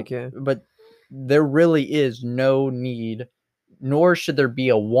 But there really is no need, nor should there be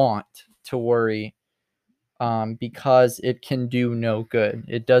a want to worry, because it can do no good.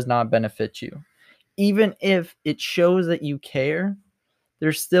 It does not benefit you. Even if it shows that you care,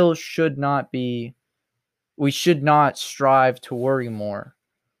 there still should not be. We should not strive to worry more,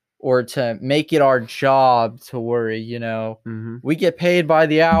 or to make it our job to worry. We get paid by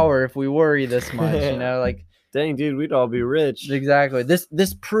the hour if we worry this much. Like, dang, dude, we'd all be rich. Exactly.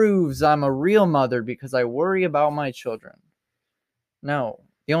 This proves I'm a real mother because I worry about my children. No,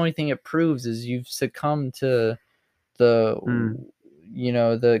 the only thing it proves is you've succumbed to the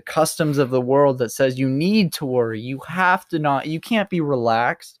customs of the world that says you need to worry. You have to not. You can't be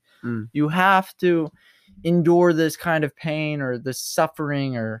relaxed. You have to endure this kind of pain or this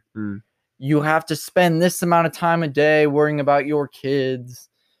suffering, or you have to spend this amount of time a day worrying about your kids.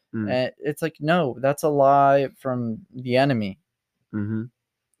 And it's like, no, that's a lie from the enemy.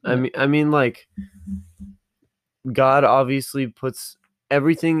 I mean, like, God obviously puts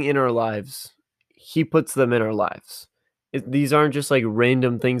everything in our lives. He puts them in our lives. These aren't just like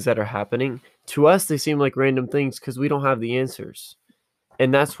random things that are happening. To us, they seem like random things because we don't have the answers.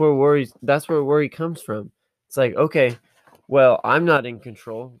 And that's where worry comes from. It's like, okay, well, I'm not in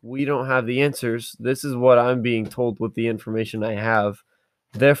control. We don't have the answers. This is what I'm being told with the information I have.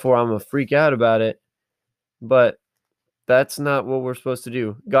 Therefore, I'm going to freak out about it. But that's not what we're supposed to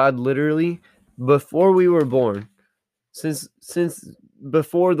do. God literally, before we were born, since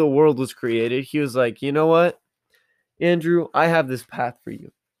before the world was created, he was like, you know what, Andrew, I have this path for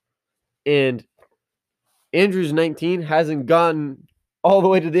you. And Andrew's 19, hasn't gotten all the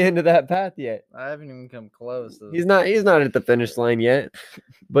way to the end of that path yet. I haven't even come close. He's not at the finish line yet.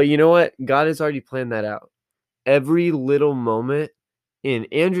 But you know what? God has already planned that out. Every little moment in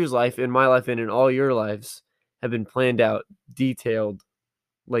Andrew's life, in my life, and in all your lives have been planned out, detailed,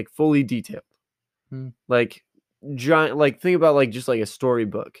 like fully detailed. Like giant, like think about like just like a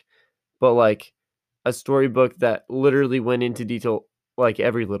storybook, but like a storybook that literally went into detail, like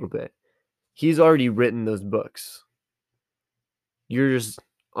every little bit. He's already written those books. You're just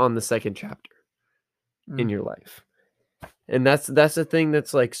on the second chapter in your life. And that's the thing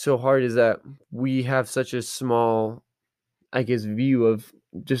that's like so hard, is that we have such a small, I guess, view of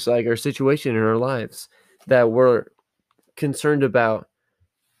just like our situation in our lives, that we're concerned about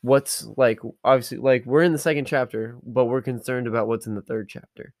what's like, obviously, like we're in the second chapter, but we're concerned about what's in the third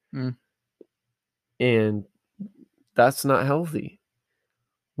chapter. And that's not healthy.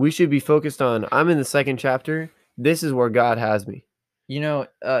 We should be focused on, I'm in the second chapter. This is where God has me.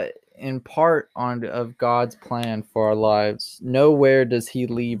 In part of God's plan for our lives, nowhere does he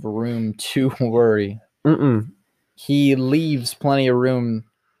leave room to worry. He leaves plenty of room,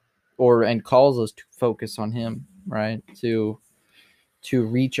 and calls us to focus on him, right? To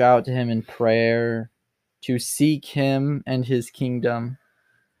reach out to him in prayer, to seek him and his kingdom.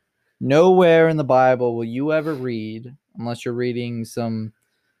 Nowhere in the Bible will you ever read, unless you're reading some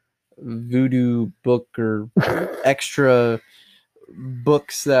voodoo book or extra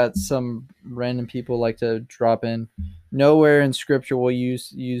books that some random people like to drop in, nowhere in scripture will you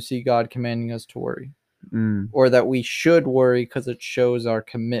see God commanding us to worry, or that we should worry because it shows our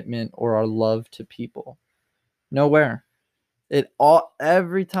commitment or our love to people. Nowhere.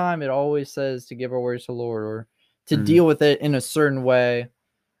 Every time it always says to give our worries to the Lord, or to deal with it in a certain way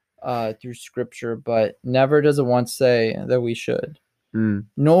through scripture, but never does it once say that we should.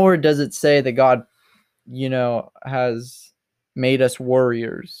 Nor does it say that God has made us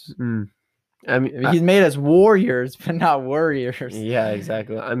warriors. I mean, he's made us warriors, but not warriors. Yeah,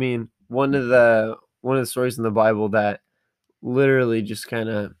 exactly. I mean, one of the stories in the Bible that literally just kind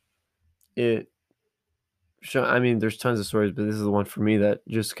of, it I mean, there's tons of stories, but this is the one for me that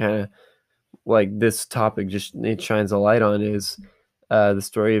just kind of like this topic just it shines a light on is the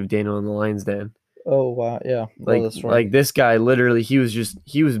story of Daniel in the lion's den. Oh wow, yeah, love the story. Like this guy literally he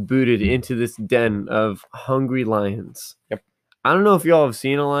was booted into this den of hungry lions. Yep. I don't know if y'all have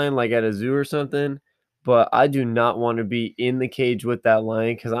seen a lion like at a zoo or something, but I do not want to be in the cage with that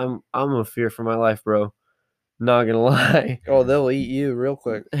lion because I'm a fear for my life, bro. Not gonna lie. Oh, they'll eat you real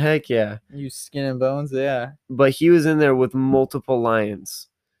quick. Heck yeah. You skin and bones, yeah. But he was in there with multiple lions,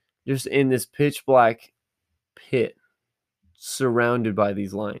 just in this pitch black pit, surrounded by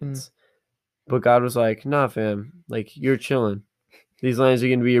these lions. But God was like, "Nah, fam. Like you're chilling. These lions are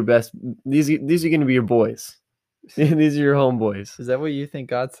gonna be your best. These are gonna be your boys. These are your homeboys." Is that what you think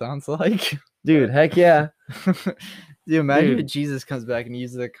God sounds like? Dude, heck yeah. Dude, imagine if Dude. Jesus comes back and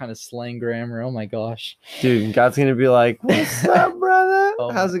uses that kind of slang grammar. Oh my gosh. Dude, God's gonna be like, "What's up, brother?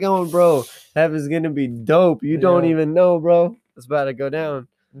 Oh How's it going, bro? Heaven's gonna be dope. You don't Yeah. even know, bro. It's about to go down."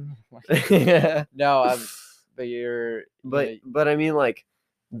 No, but you're But I mean, like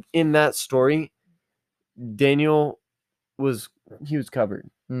in that story, Daniel was covered,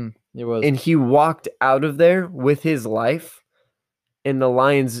 it was. and he walked out of there with his life, and the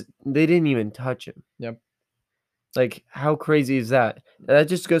lions they didn't even touch him. Yep. Like how crazy is that? That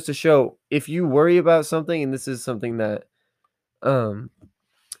just goes to show if you worry about something, and this is something that,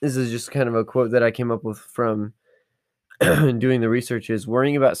 this is just kind of a quote that I came up with from doing the research is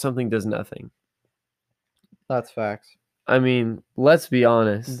worrying about something does nothing. That's facts. I mean, let's be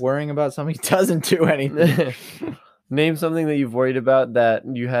honest. Worrying about something doesn't do anything. Name something that you've worried about that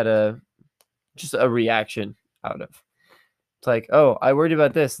you had just a reaction out of. It's like, oh, I worried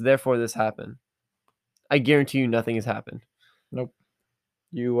about this, therefore this happened. I guarantee you nothing has happened. Nope.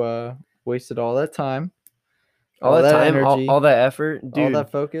 You wasted all that time, All that time, energy, all that effort, dude. all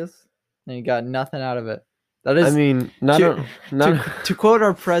that focus, and you got nothing out of it. That is, I mean, to quote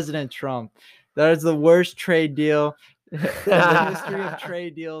our President Trump, that is the worst trade deal in the history of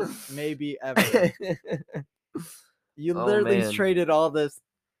trade deals, maybe ever. You literally man. traded all this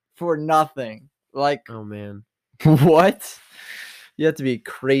for nothing. Like, oh man, what? You have to be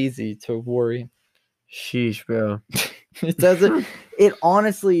crazy to worry. sheesh, bro. It doesn't. It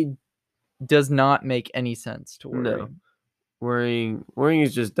honestly does not make any sense to worry. No. Worrying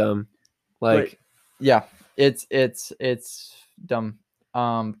is just dumb. Like, yeah, it's dumb.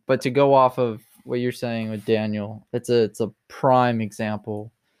 But to go off of what you're saying with Daniel, it's a prime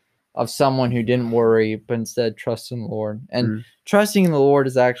example of someone who didn't worry but instead trusted in the Lord. And trusting in the Lord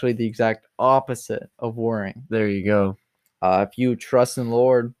is actually the exact opposite of worrying. There you go. If you trust in the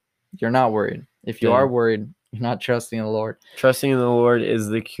Lord, you're not worried. If you are worried, you're not trusting in the Lord. Trusting in the Lord is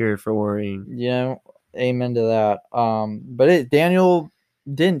the cure for worrying. Amen to that. But Daniel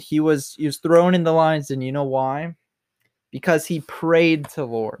didn't. He was thrown in the lions, and you know why? Because he prayed to the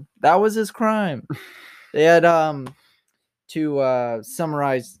Lord. That was his crime. They had to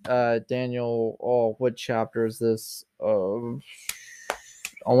summarize Daniel. Oh, what chapter is this?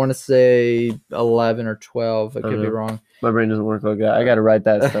 I want to say 11 or 12. I could be wrong. My brain doesn't work like that. I got to write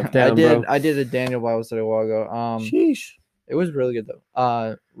that stuff down, bro. I did a Daniel Bible study a while ago. Sheesh. It was really good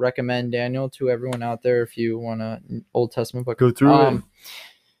though. Recommend Daniel to everyone out there if you want an Old Testament book. Go through it.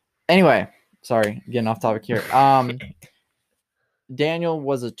 Anyway, sorry, getting off topic here. Daniel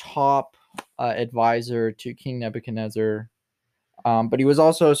was a top advisor to King Nebuchadnezzar, but he was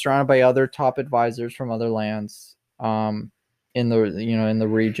also surrounded by other top advisors from other lands in the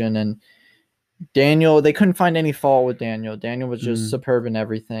region. And Daniel, they couldn't find any fault with Daniel. Daniel was just superb in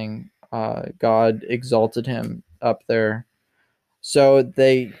everything. God exalted him up there. So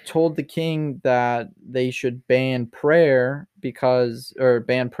they told the king that they should ban prayer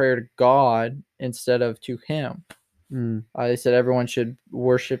ban prayer to God instead of to him. They said everyone should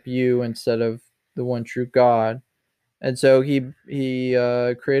worship you instead of the one true God. And so he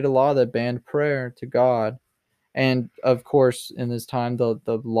created a law that banned prayer to God. And of course, in this time, the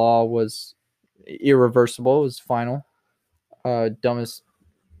law was irreversible. It was final. Dumbest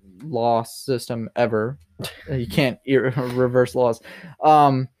law system ever. You can't reverse laws.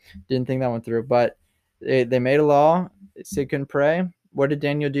 Didn't think that went through, but they made a law. They couldn't pray. What did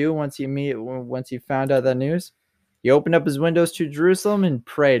Daniel do once he found out that news? He opened up his windows to Jerusalem and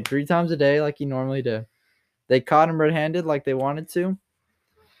prayed 3 times a day like he normally did. They caught him red-handed like they wanted to.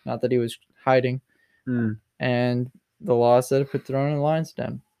 Not that he was hiding. And the law said put thrown in the lion's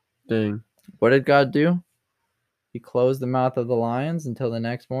den. Dang. What did God do? He closed the mouth of the lions until the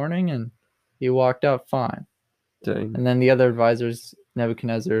next morning, and he walked out fine. Dang. And then the other advisors,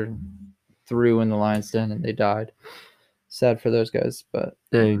 Nebuchadnezzar, threw in the lion's den, and they died. Sad for those guys, but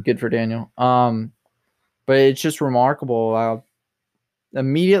Dang. good for Daniel. But But it's just remarkable how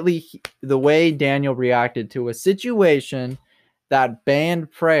immediately the way Daniel reacted to a situation that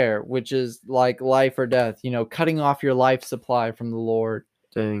banned prayer, which is like life or death, cutting off your life supply from the Lord.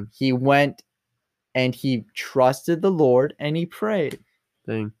 Dang. He went and he trusted the Lord and he prayed.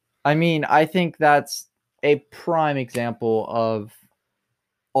 Dang. I mean, I think that's a prime example of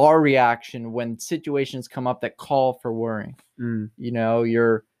our reaction when situations come up that call for worrying.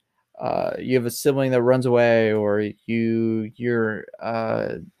 You have a sibling that runs away, or your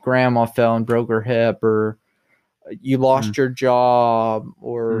grandma fell and broke her hip, or you lost your job,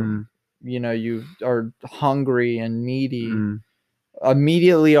 or you are hungry and needy.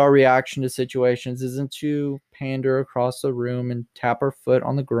 Immediately our reaction to situations isn't to pander across the room and tap our foot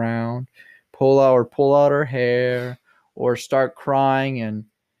on the ground, pull out our hair, or start crying and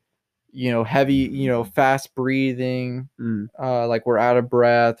heavy, fast breathing, like we're out of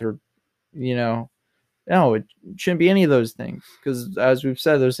breath, or no, it shouldn't be any of those things, because as we've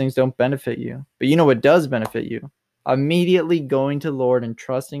said, those things don't benefit you. But what does benefit you? Immediately going to the Lord and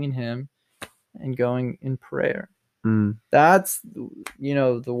trusting in him and going in prayer. That's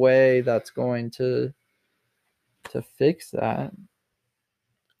the way that's going to fix that.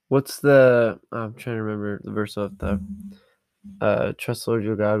 What's I'm trying to remember the verse of the trust the Lord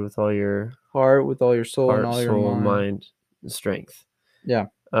your God with all your heart, with all your soul, and all your mind and strength. Yeah.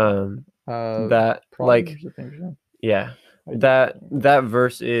 That like yeah. That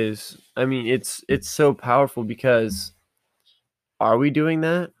verse is, I mean, it's so powerful, because are we doing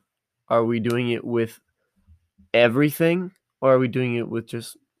that? Are we doing it with everything, or are we doing it with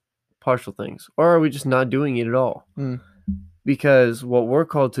just partial things, or are we just not doing it at all? Because what we're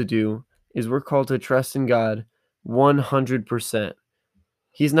called to do is we're called to trust in God 100%.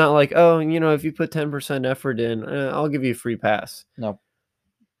 He's not like, oh, if you put 10% effort in, I'll give you a free pass. No.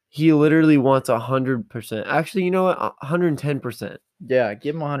 He literally wants 100%. Actually, you know what? 110%. Yeah,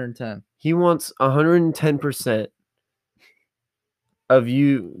 give him 110. He wants 110% of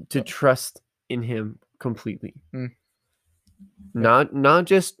you to trust in him completely. Not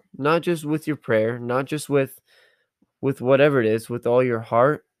just with your prayer, not just with whatever it is, with all your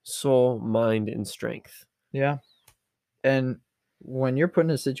heart, soul, mind, and strength. Yeah. And when you're put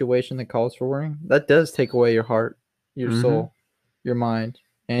in a situation that calls for worrying, that does take away your heart, your soul, your mind,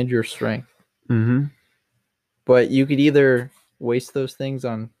 and your strength. But you could either waste those things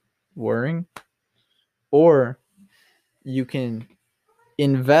on worrying, or you can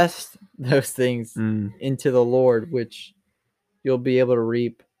invest those things into the Lord, which you'll be able to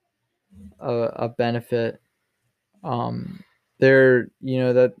reap a benefit. That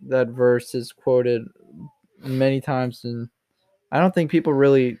verse is quoted many times, and I don't think people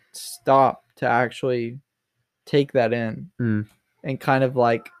really stop to actually take that in and kind of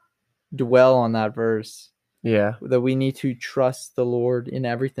like dwell on that verse. Yeah. That we need to trust the Lord in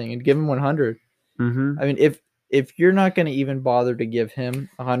everything and give him 100. I mean, if you're not going to even bother to give him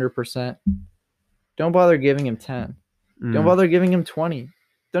 100%, don't bother giving him 10. Don't bother giving him 20.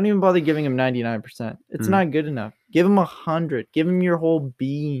 Don't even bother giving him 99%. It's not good enough. Give him 100. Give him your whole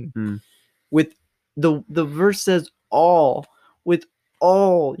being. With the verse says all, with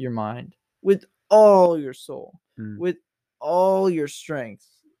all your mind, with all your soul, with all your strength,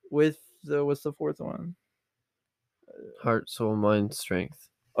 with what's the fourth one? Heart, soul, mind, strength.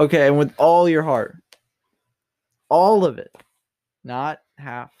 Okay, and with all your heart. All of it. Not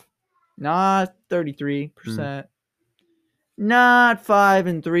half. Not 33%. Not 5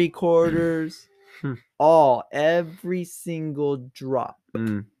 3/4. All. Every single drop.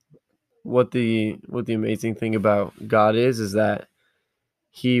 What the amazing thing about God is that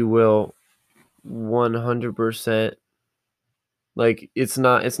he will 100%, like, it's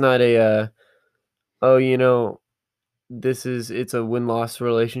not a it's a win-loss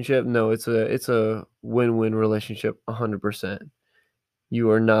relationship. No, it's a win-win relationship 100%.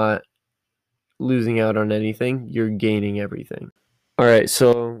 You are not losing out on anything, you're gaining everything. All right,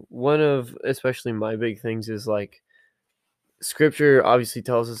 so one of especially my big things is, like, Scripture obviously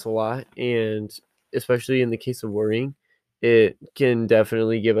tells us a lot, and especially in the case of worrying, it can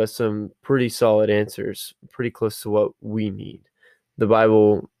definitely give us some pretty solid answers, pretty close to what we need. The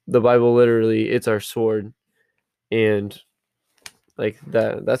Bible literally, it's our sword, and like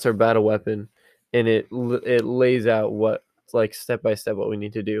that's our battle weapon, and it lays out what, like, step by step what we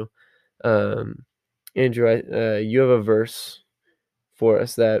need to do. Andrew, you have a verse for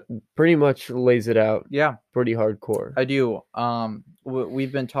us that pretty much lays it out. Yeah, pretty hardcore. I do.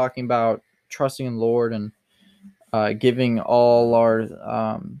 We've been talking about trusting in the Lord and giving all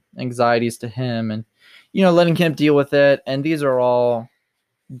our anxieties to him, and letting him deal with it. And these are all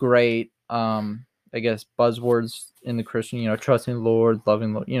great I guess, buzzwords in the Christian, trusting the Lord,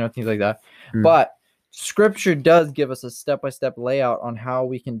 loving, things like that. Mm. But Scripture does give us a step-by-step layout on how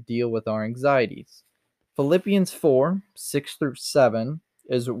we can deal with our anxieties. Philippians 4:6-7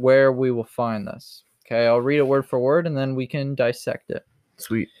 is where we will find this. Okay, I'll read it word for word, and then we can dissect it.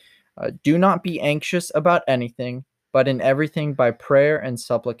 Sweet. Do not be anxious about anything, but in everything by prayer and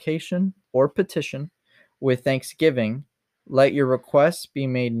supplication or petition, with thanksgiving, let your requests be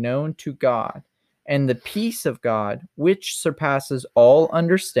made known to God, and the peace of God, which surpasses all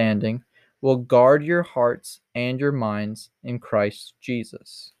understanding, will guard your hearts and your minds in Christ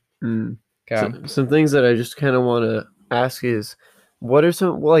Jesus. Mm. Okay. Some things that I just kind of want to ask is, what are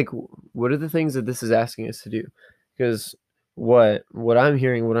the things that this is asking us to do? Because what I'm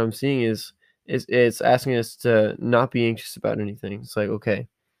hearing, what I'm seeing is it's asking us to not be anxious about anything. It's like, okay,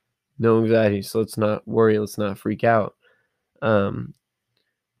 no anxiety, so let's not worry, let's not freak out. Let's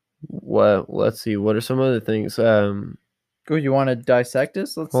see, what are some other things? Cool. You want to dissect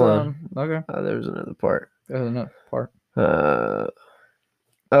this? Let's Hold on. Okay. There's another part. There's another part.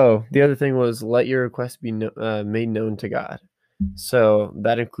 Oh, the other thing was let your request be made known to God. So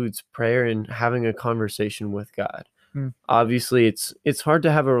that includes prayer and having a conversation with God. Obviously, it's hard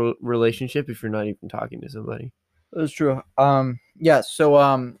to have a relationship if you're not even talking to somebody. That's true. Yeah.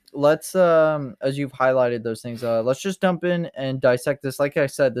 So let's as you've highlighted those things, let's just jump in and dissect this. Like I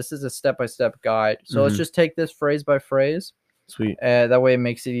said, this is a step-by-step guide. So let's just take this phrase by phrase. Sweet. That way it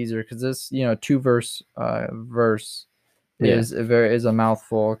makes it easier, because this 2-verse verse is a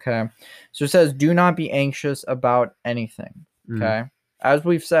mouthful. Okay. So it says, do not be anxious about anything. Okay. As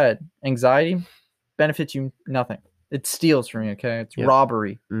we've said, anxiety benefits you nothing. It steals from you. Okay. It's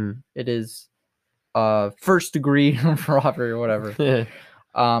robbery. It is first degree robbery or whatever.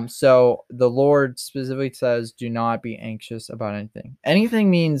 So the Lord specifically says, do not be anxious about anything.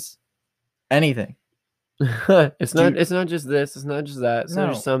 Anything means anything. It's not just this, it's not just that. It's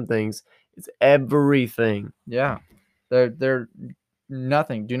not just some things. It's everything. Yeah. They're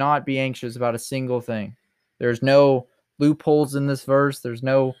nothing. Do not be anxious about a single thing. There's no loopholes in this verse. There's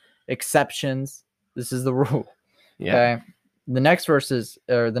no exceptions. This is the rule. Yeah. Okay. The next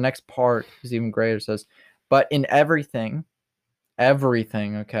the next part is even greater. It says, but in everything,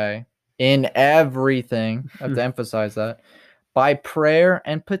 okay, in everything, I have to emphasize that, by prayer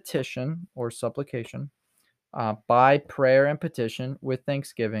and petition or supplication, by prayer and petition with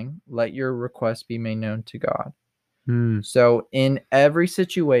thanksgiving, let your requests be made known to God. So in every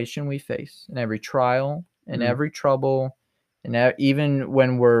situation we face, in every trial, in every trouble, and even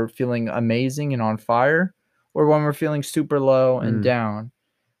when we're feeling amazing and on fire, or when we're feeling super low and down,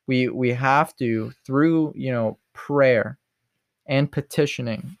 we have to, through prayer and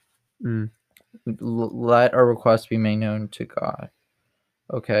petitioning, let our requests be made known to God.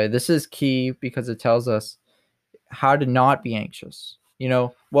 Okay, this is key because it tells us how to not be anxious.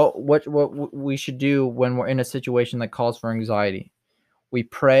 What we should do when we're in a situation that calls for anxiety. We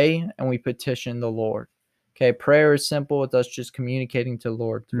pray and we petition the Lord. Okay, prayer is simple. It's us just communicating to the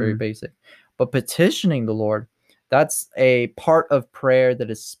Lord. It's very basic. But petitioning the Lord, that's a part of prayer that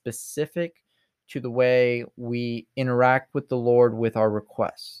is specific to the way we interact with the Lord with our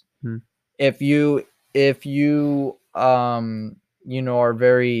requests. If you are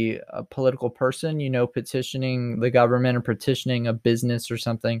very political person, petitioning the government or petitioning a business or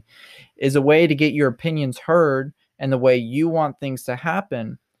something is a way to get your opinions heard and the way you want things to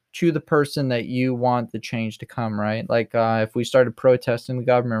happen to the person that you want the change to come, right? Like if we started protesting the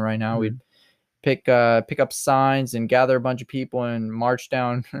government right now, we'd pick up signs and gather a bunch of people and march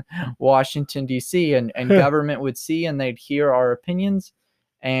down Washington, D.C. and government would see and they'd hear our opinions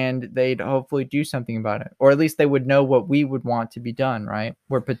and they'd hopefully do something about it. Or at least they would know what we would want to be done, right?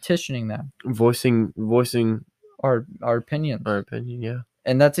 We're petitioning them. Voicing our opinions. Our opinion, yeah.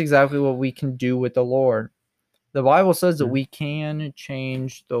 And that's exactly what we can do with the Lord. The Bible says that we can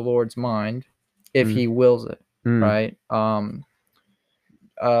change the Lord's mind if he wills it, right?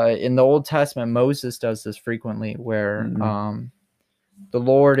 In the Old Testament, Moses does this frequently, where the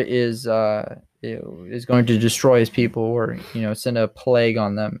Lord is going to destroy his people, or send a plague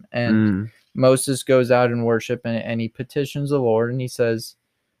on them, and Moses goes out and worship, and he petitions the Lord, and he says,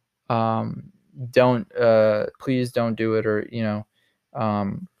 please don't do it, or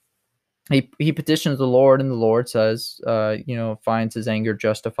he petitions the Lord, and the Lord says, finds his anger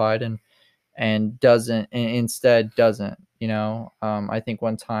justified, and instead doesn't. I think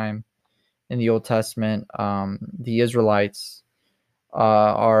one time in the Old Testament, the Israelites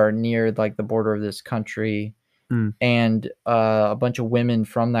are near like the border of this country, and a bunch of women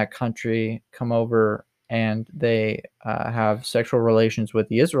from that country come over and they have sexual relations with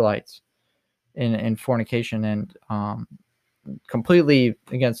the Israelites. in fornication, and completely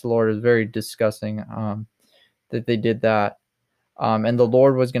against the Lord. It was very disgusting that they did that. And the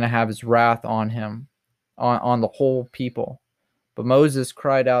Lord was going to have his wrath on him, on the whole people. But Moses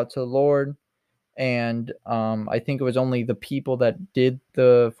cried out to the Lord, and I think it was only the people that did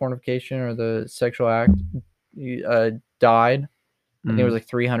the fornication or the sexual act died. I think it was like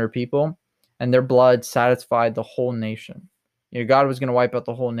 300 people, and their blood satisfied the whole nation. God was going to wipe out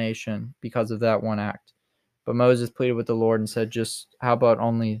the whole nation because of that one act. But Moses pleaded with the Lord and said, just how about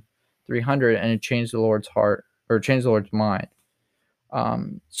only 300? And it changed the Lord's heart, or changed the Lord's mind.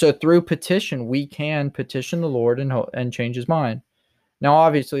 So through petition, we can petition the Lord and change his mind. Now,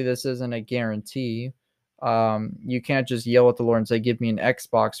 obviously, this isn't a guarantee. You can't just yell at the Lord and say, give me an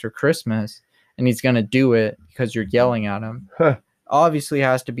Xbox for Christmas, and he's going to do it because you're yelling at him. Obviously, it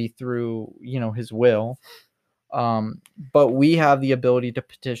has to be through, his will. But we have the ability to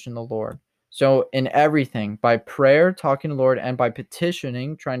petition the Lord. So in everything, by prayer, talking to the Lord, and by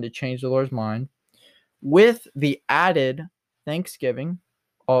petitioning, trying to change the Lord's mind, with the added thanksgiving,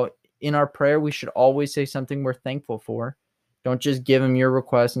 in our prayer, we should always say something we're thankful for. Don't just give him your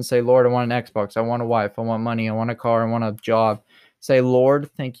request and say, Lord, I want an Xbox. I want a wife. I want money. I want a car. I want a job. Say, Lord,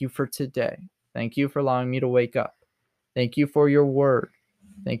 thank you for today. Thank you for allowing me to wake up. Thank you for your word.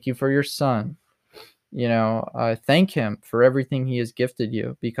 Thank you for your son. Thank him for everything he has gifted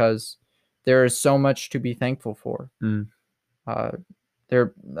you, because there is so much to be thankful for. There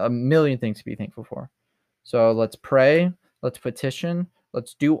are a million things to be thankful for. So let's pray. Let's petition.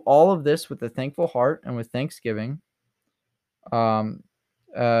 Let's do all of this with a thankful heart and with thanksgiving. And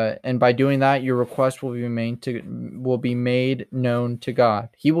by doing that, your request will be made known to God.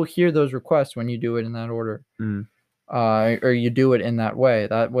 He will hear those requests when you do it in that order, or you do it in that way.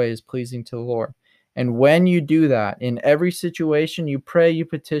 That way is pleasing to the Lord. And when you do that, in every situation, you pray, you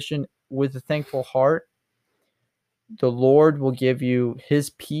petition with a thankful heart, the Lord will give you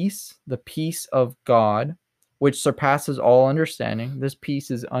his peace, the peace of God, which surpasses all understanding. This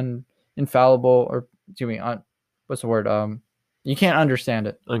peace is infallible, or what's the word? You can't understand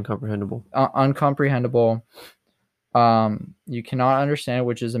it. Uncomprehendable. Uncomprehendable. You cannot understand it,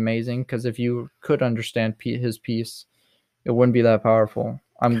 which is amazing, because if you could understand his peace, it wouldn't be that powerful.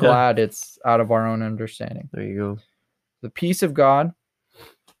 I'm glad it's out of our own understanding. There you go. The peace of God,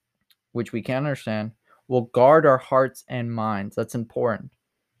 which we can't understand, will guard our hearts and minds. That's important.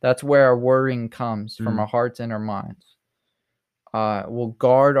 That's where our worrying comes from, our hearts and our minds. Will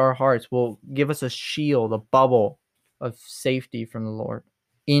guard our hearts, will give us a shield, a bubble of safety from the Lord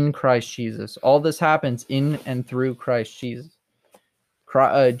in Christ Jesus. All this happens in and through Christ Jesus.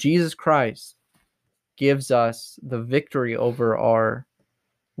 Jesus Christ gives us the victory over our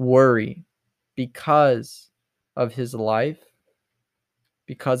worry because of his life,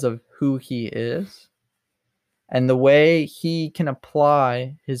 because of who he is, and the way he can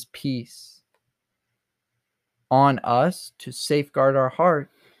apply his peace on us to safeguard our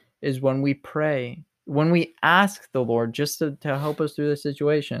heart is when we pray, when we ask the Lord just to help us through the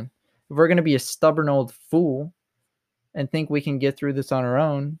situation. If we're going to be a stubborn old fool and think we can get through this on our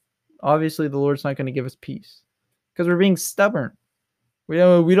own, obviously the Lord's not going to give us peace, because we're being stubborn. I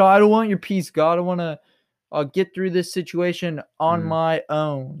don't want your peace, God. I'll get through this situation on my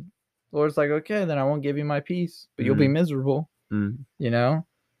own. The Lord's like, okay, then I won't give you my peace, but you'll be miserable.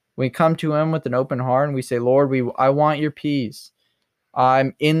 We come to him with an open heart and we say, Lord, I want your peace.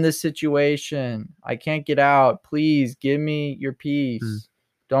 I'm in this situation. I can't get out. Please give me your peace.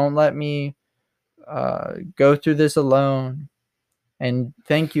 Don't let me go through this alone. And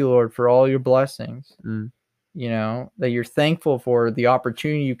thank you, Lord, for all your blessings. That you're thankful for the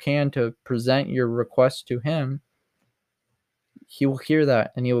opportunity you can to present your request to him. He will hear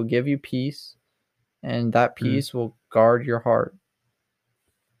that and he will give you peace, and that peace will guard your heart.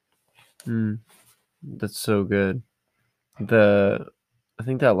 That's so good. I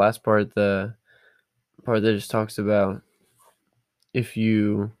think that last part, the part that just talks about if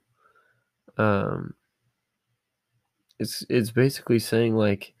you it's basically saying,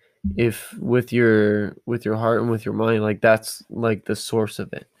 like, if with your heart and with your mind, like, that's like the source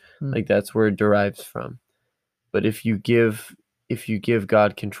of it, like that's where it derives from. But if you give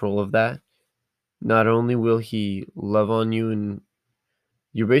God control of that, not only will he love on you, and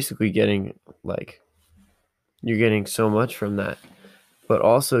you're basically getting so much from that, but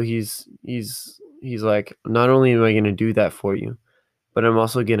also he's like, not only am I going to do that for you, but I'm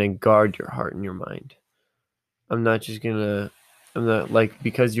also going to guard your heart and your mind. I'm not like,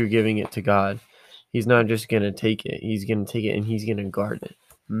 because you're giving it to God, he's not just going to take it. He's going to take it and he's going to guard it.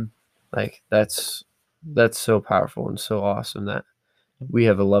 Like, that's so powerful and so awesome that we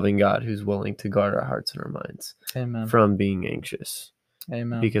have a loving God who's willing to guard our hearts and our minds Amen. from being anxious.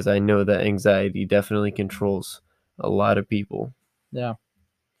 Amen. Because I know that anxiety definitely controls a lot of people. Yeah.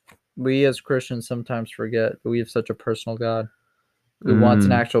 We as Christians sometimes forget that we have such a personal God who wants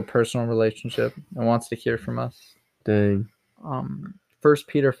an actual personal relationship and wants to hear from us. Dang. 1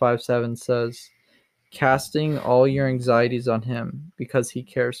 Peter 5:7 says, casting all your anxieties on him because he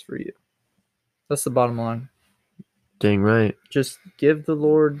cares for you. That's the bottom line. Dang right. Just give the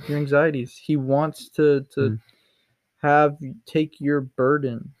Lord your anxieties. He wants to take your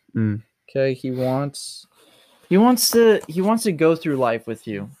burden. Okay, he wants to go through life with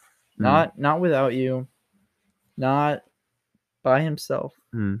you. Not without you, not by himself.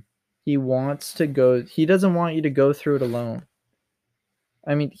 He wants to go. He doesn't want you to go through it alone.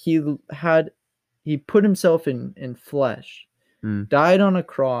 I mean, he put himself in flesh, died on a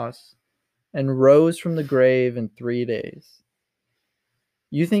cross, and rose from the grave in 3 days.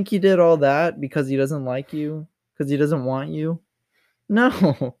 You think he did all that because he doesn't like you? Because he doesn't want you?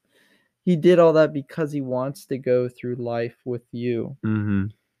 No. He did all that because he wants to go through life with you.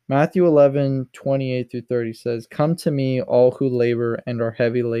 Matthew 11:28-30 says, come to me, all who labor and are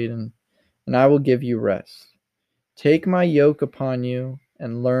heavy laden, and I will give you rest. Take my yoke upon you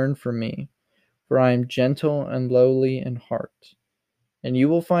and learn from me, for I am gentle and lowly in heart, and you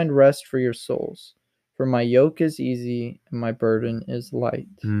will find rest for your souls. For my yoke is easy and my burden is light.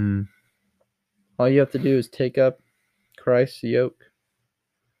 All you have to do is take up Christ's yoke.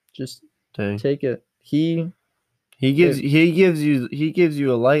 Just take it. He gives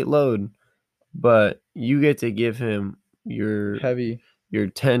you a light load, but you get to give him your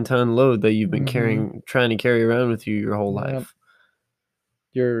 10-ton load that you've been trying to carry around with you your whole life.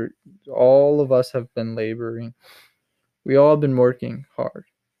 All of us have been laboring. We all have been working hard.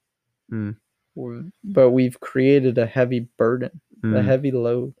 But we've created a heavy burden, a heavy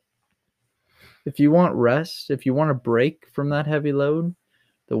load. If you want rest, if you want a break from that heavy load,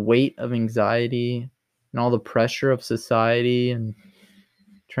 the weight of anxiety and all the pressure of society and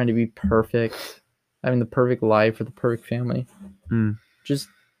trying to be perfect, having the perfect life or the perfect family, just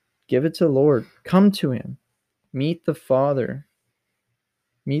give it to the Lord. Come to him. Meet the Father.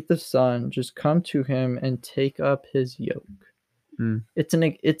 Meet the Son. Just come to him and take up his yoke. It's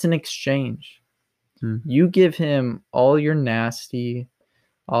an exchange. You give him all your nasty,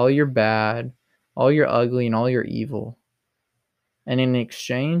 all your bad, all your ugly, and all your evil. And in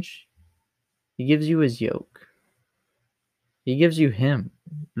exchange, he gives you his yoke. He gives you him.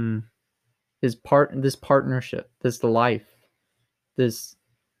 This partnership, this life, this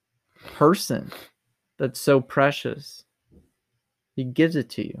person that's so precious. He gives it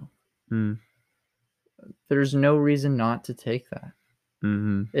to you. There's no reason not to take that.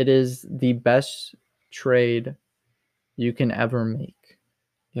 It is the best trade you can ever make.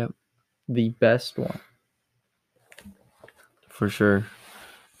 Yep. The best one. For sure.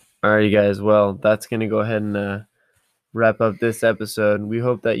 Alrighty, guys. Well, that's going to go ahead and wrap up this episode. We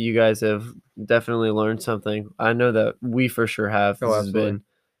hope that you guys have definitely learned something. I know that we for sure have. This has been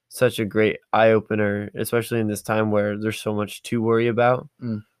such a great eye-opener, especially in this time where there's so much to worry about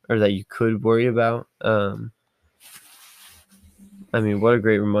or that you could worry about. I mean, what a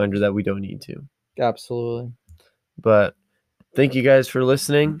great reminder that we don't need to. Absolutely. But thank you guys for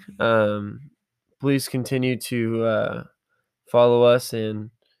listening. Please continue to follow us, and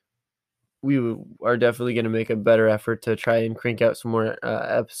we are definitely going to make a better effort to try and crank out some more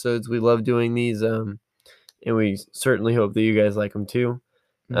episodes. We love doing these, and we certainly hope that you guys like them too.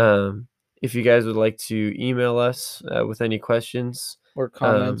 If you guys would like to email us with any questions or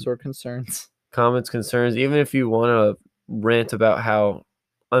comments or concerns, even if you want to rant about how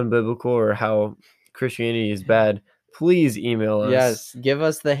unbiblical or how Christianity is bad, please email us. Yes, give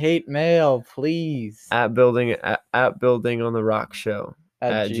us the hate mail, please. At building on the rock show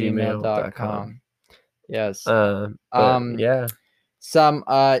at gmail.com. Yes. Yeah. Some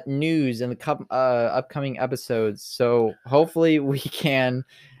news in the upcoming episodes. So hopefully we can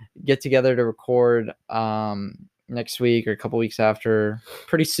get together to record next week or a couple weeks after,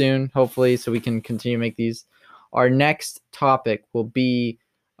 pretty soon, hopefully, so we can continue to make these. Our next topic will be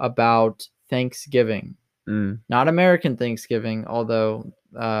about Thanksgiving. Not American Thanksgiving, although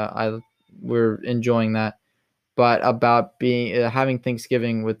we're enjoying that, but about having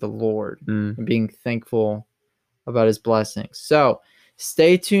Thanksgiving with the Lord and being thankful about his blessings. So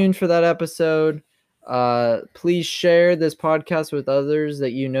stay tuned for that episode. Please share this podcast with others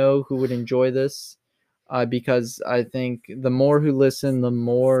that you know who would enjoy this, because I think the more who listen, the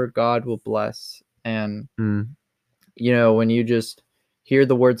more God will bless. And you know, when you just hear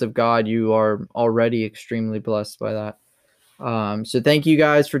the words of God, you are already extremely blessed by that. So thank you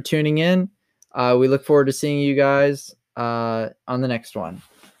guys for tuning in. We look forward to seeing you guys on the next one.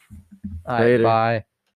 All right, Later. bye.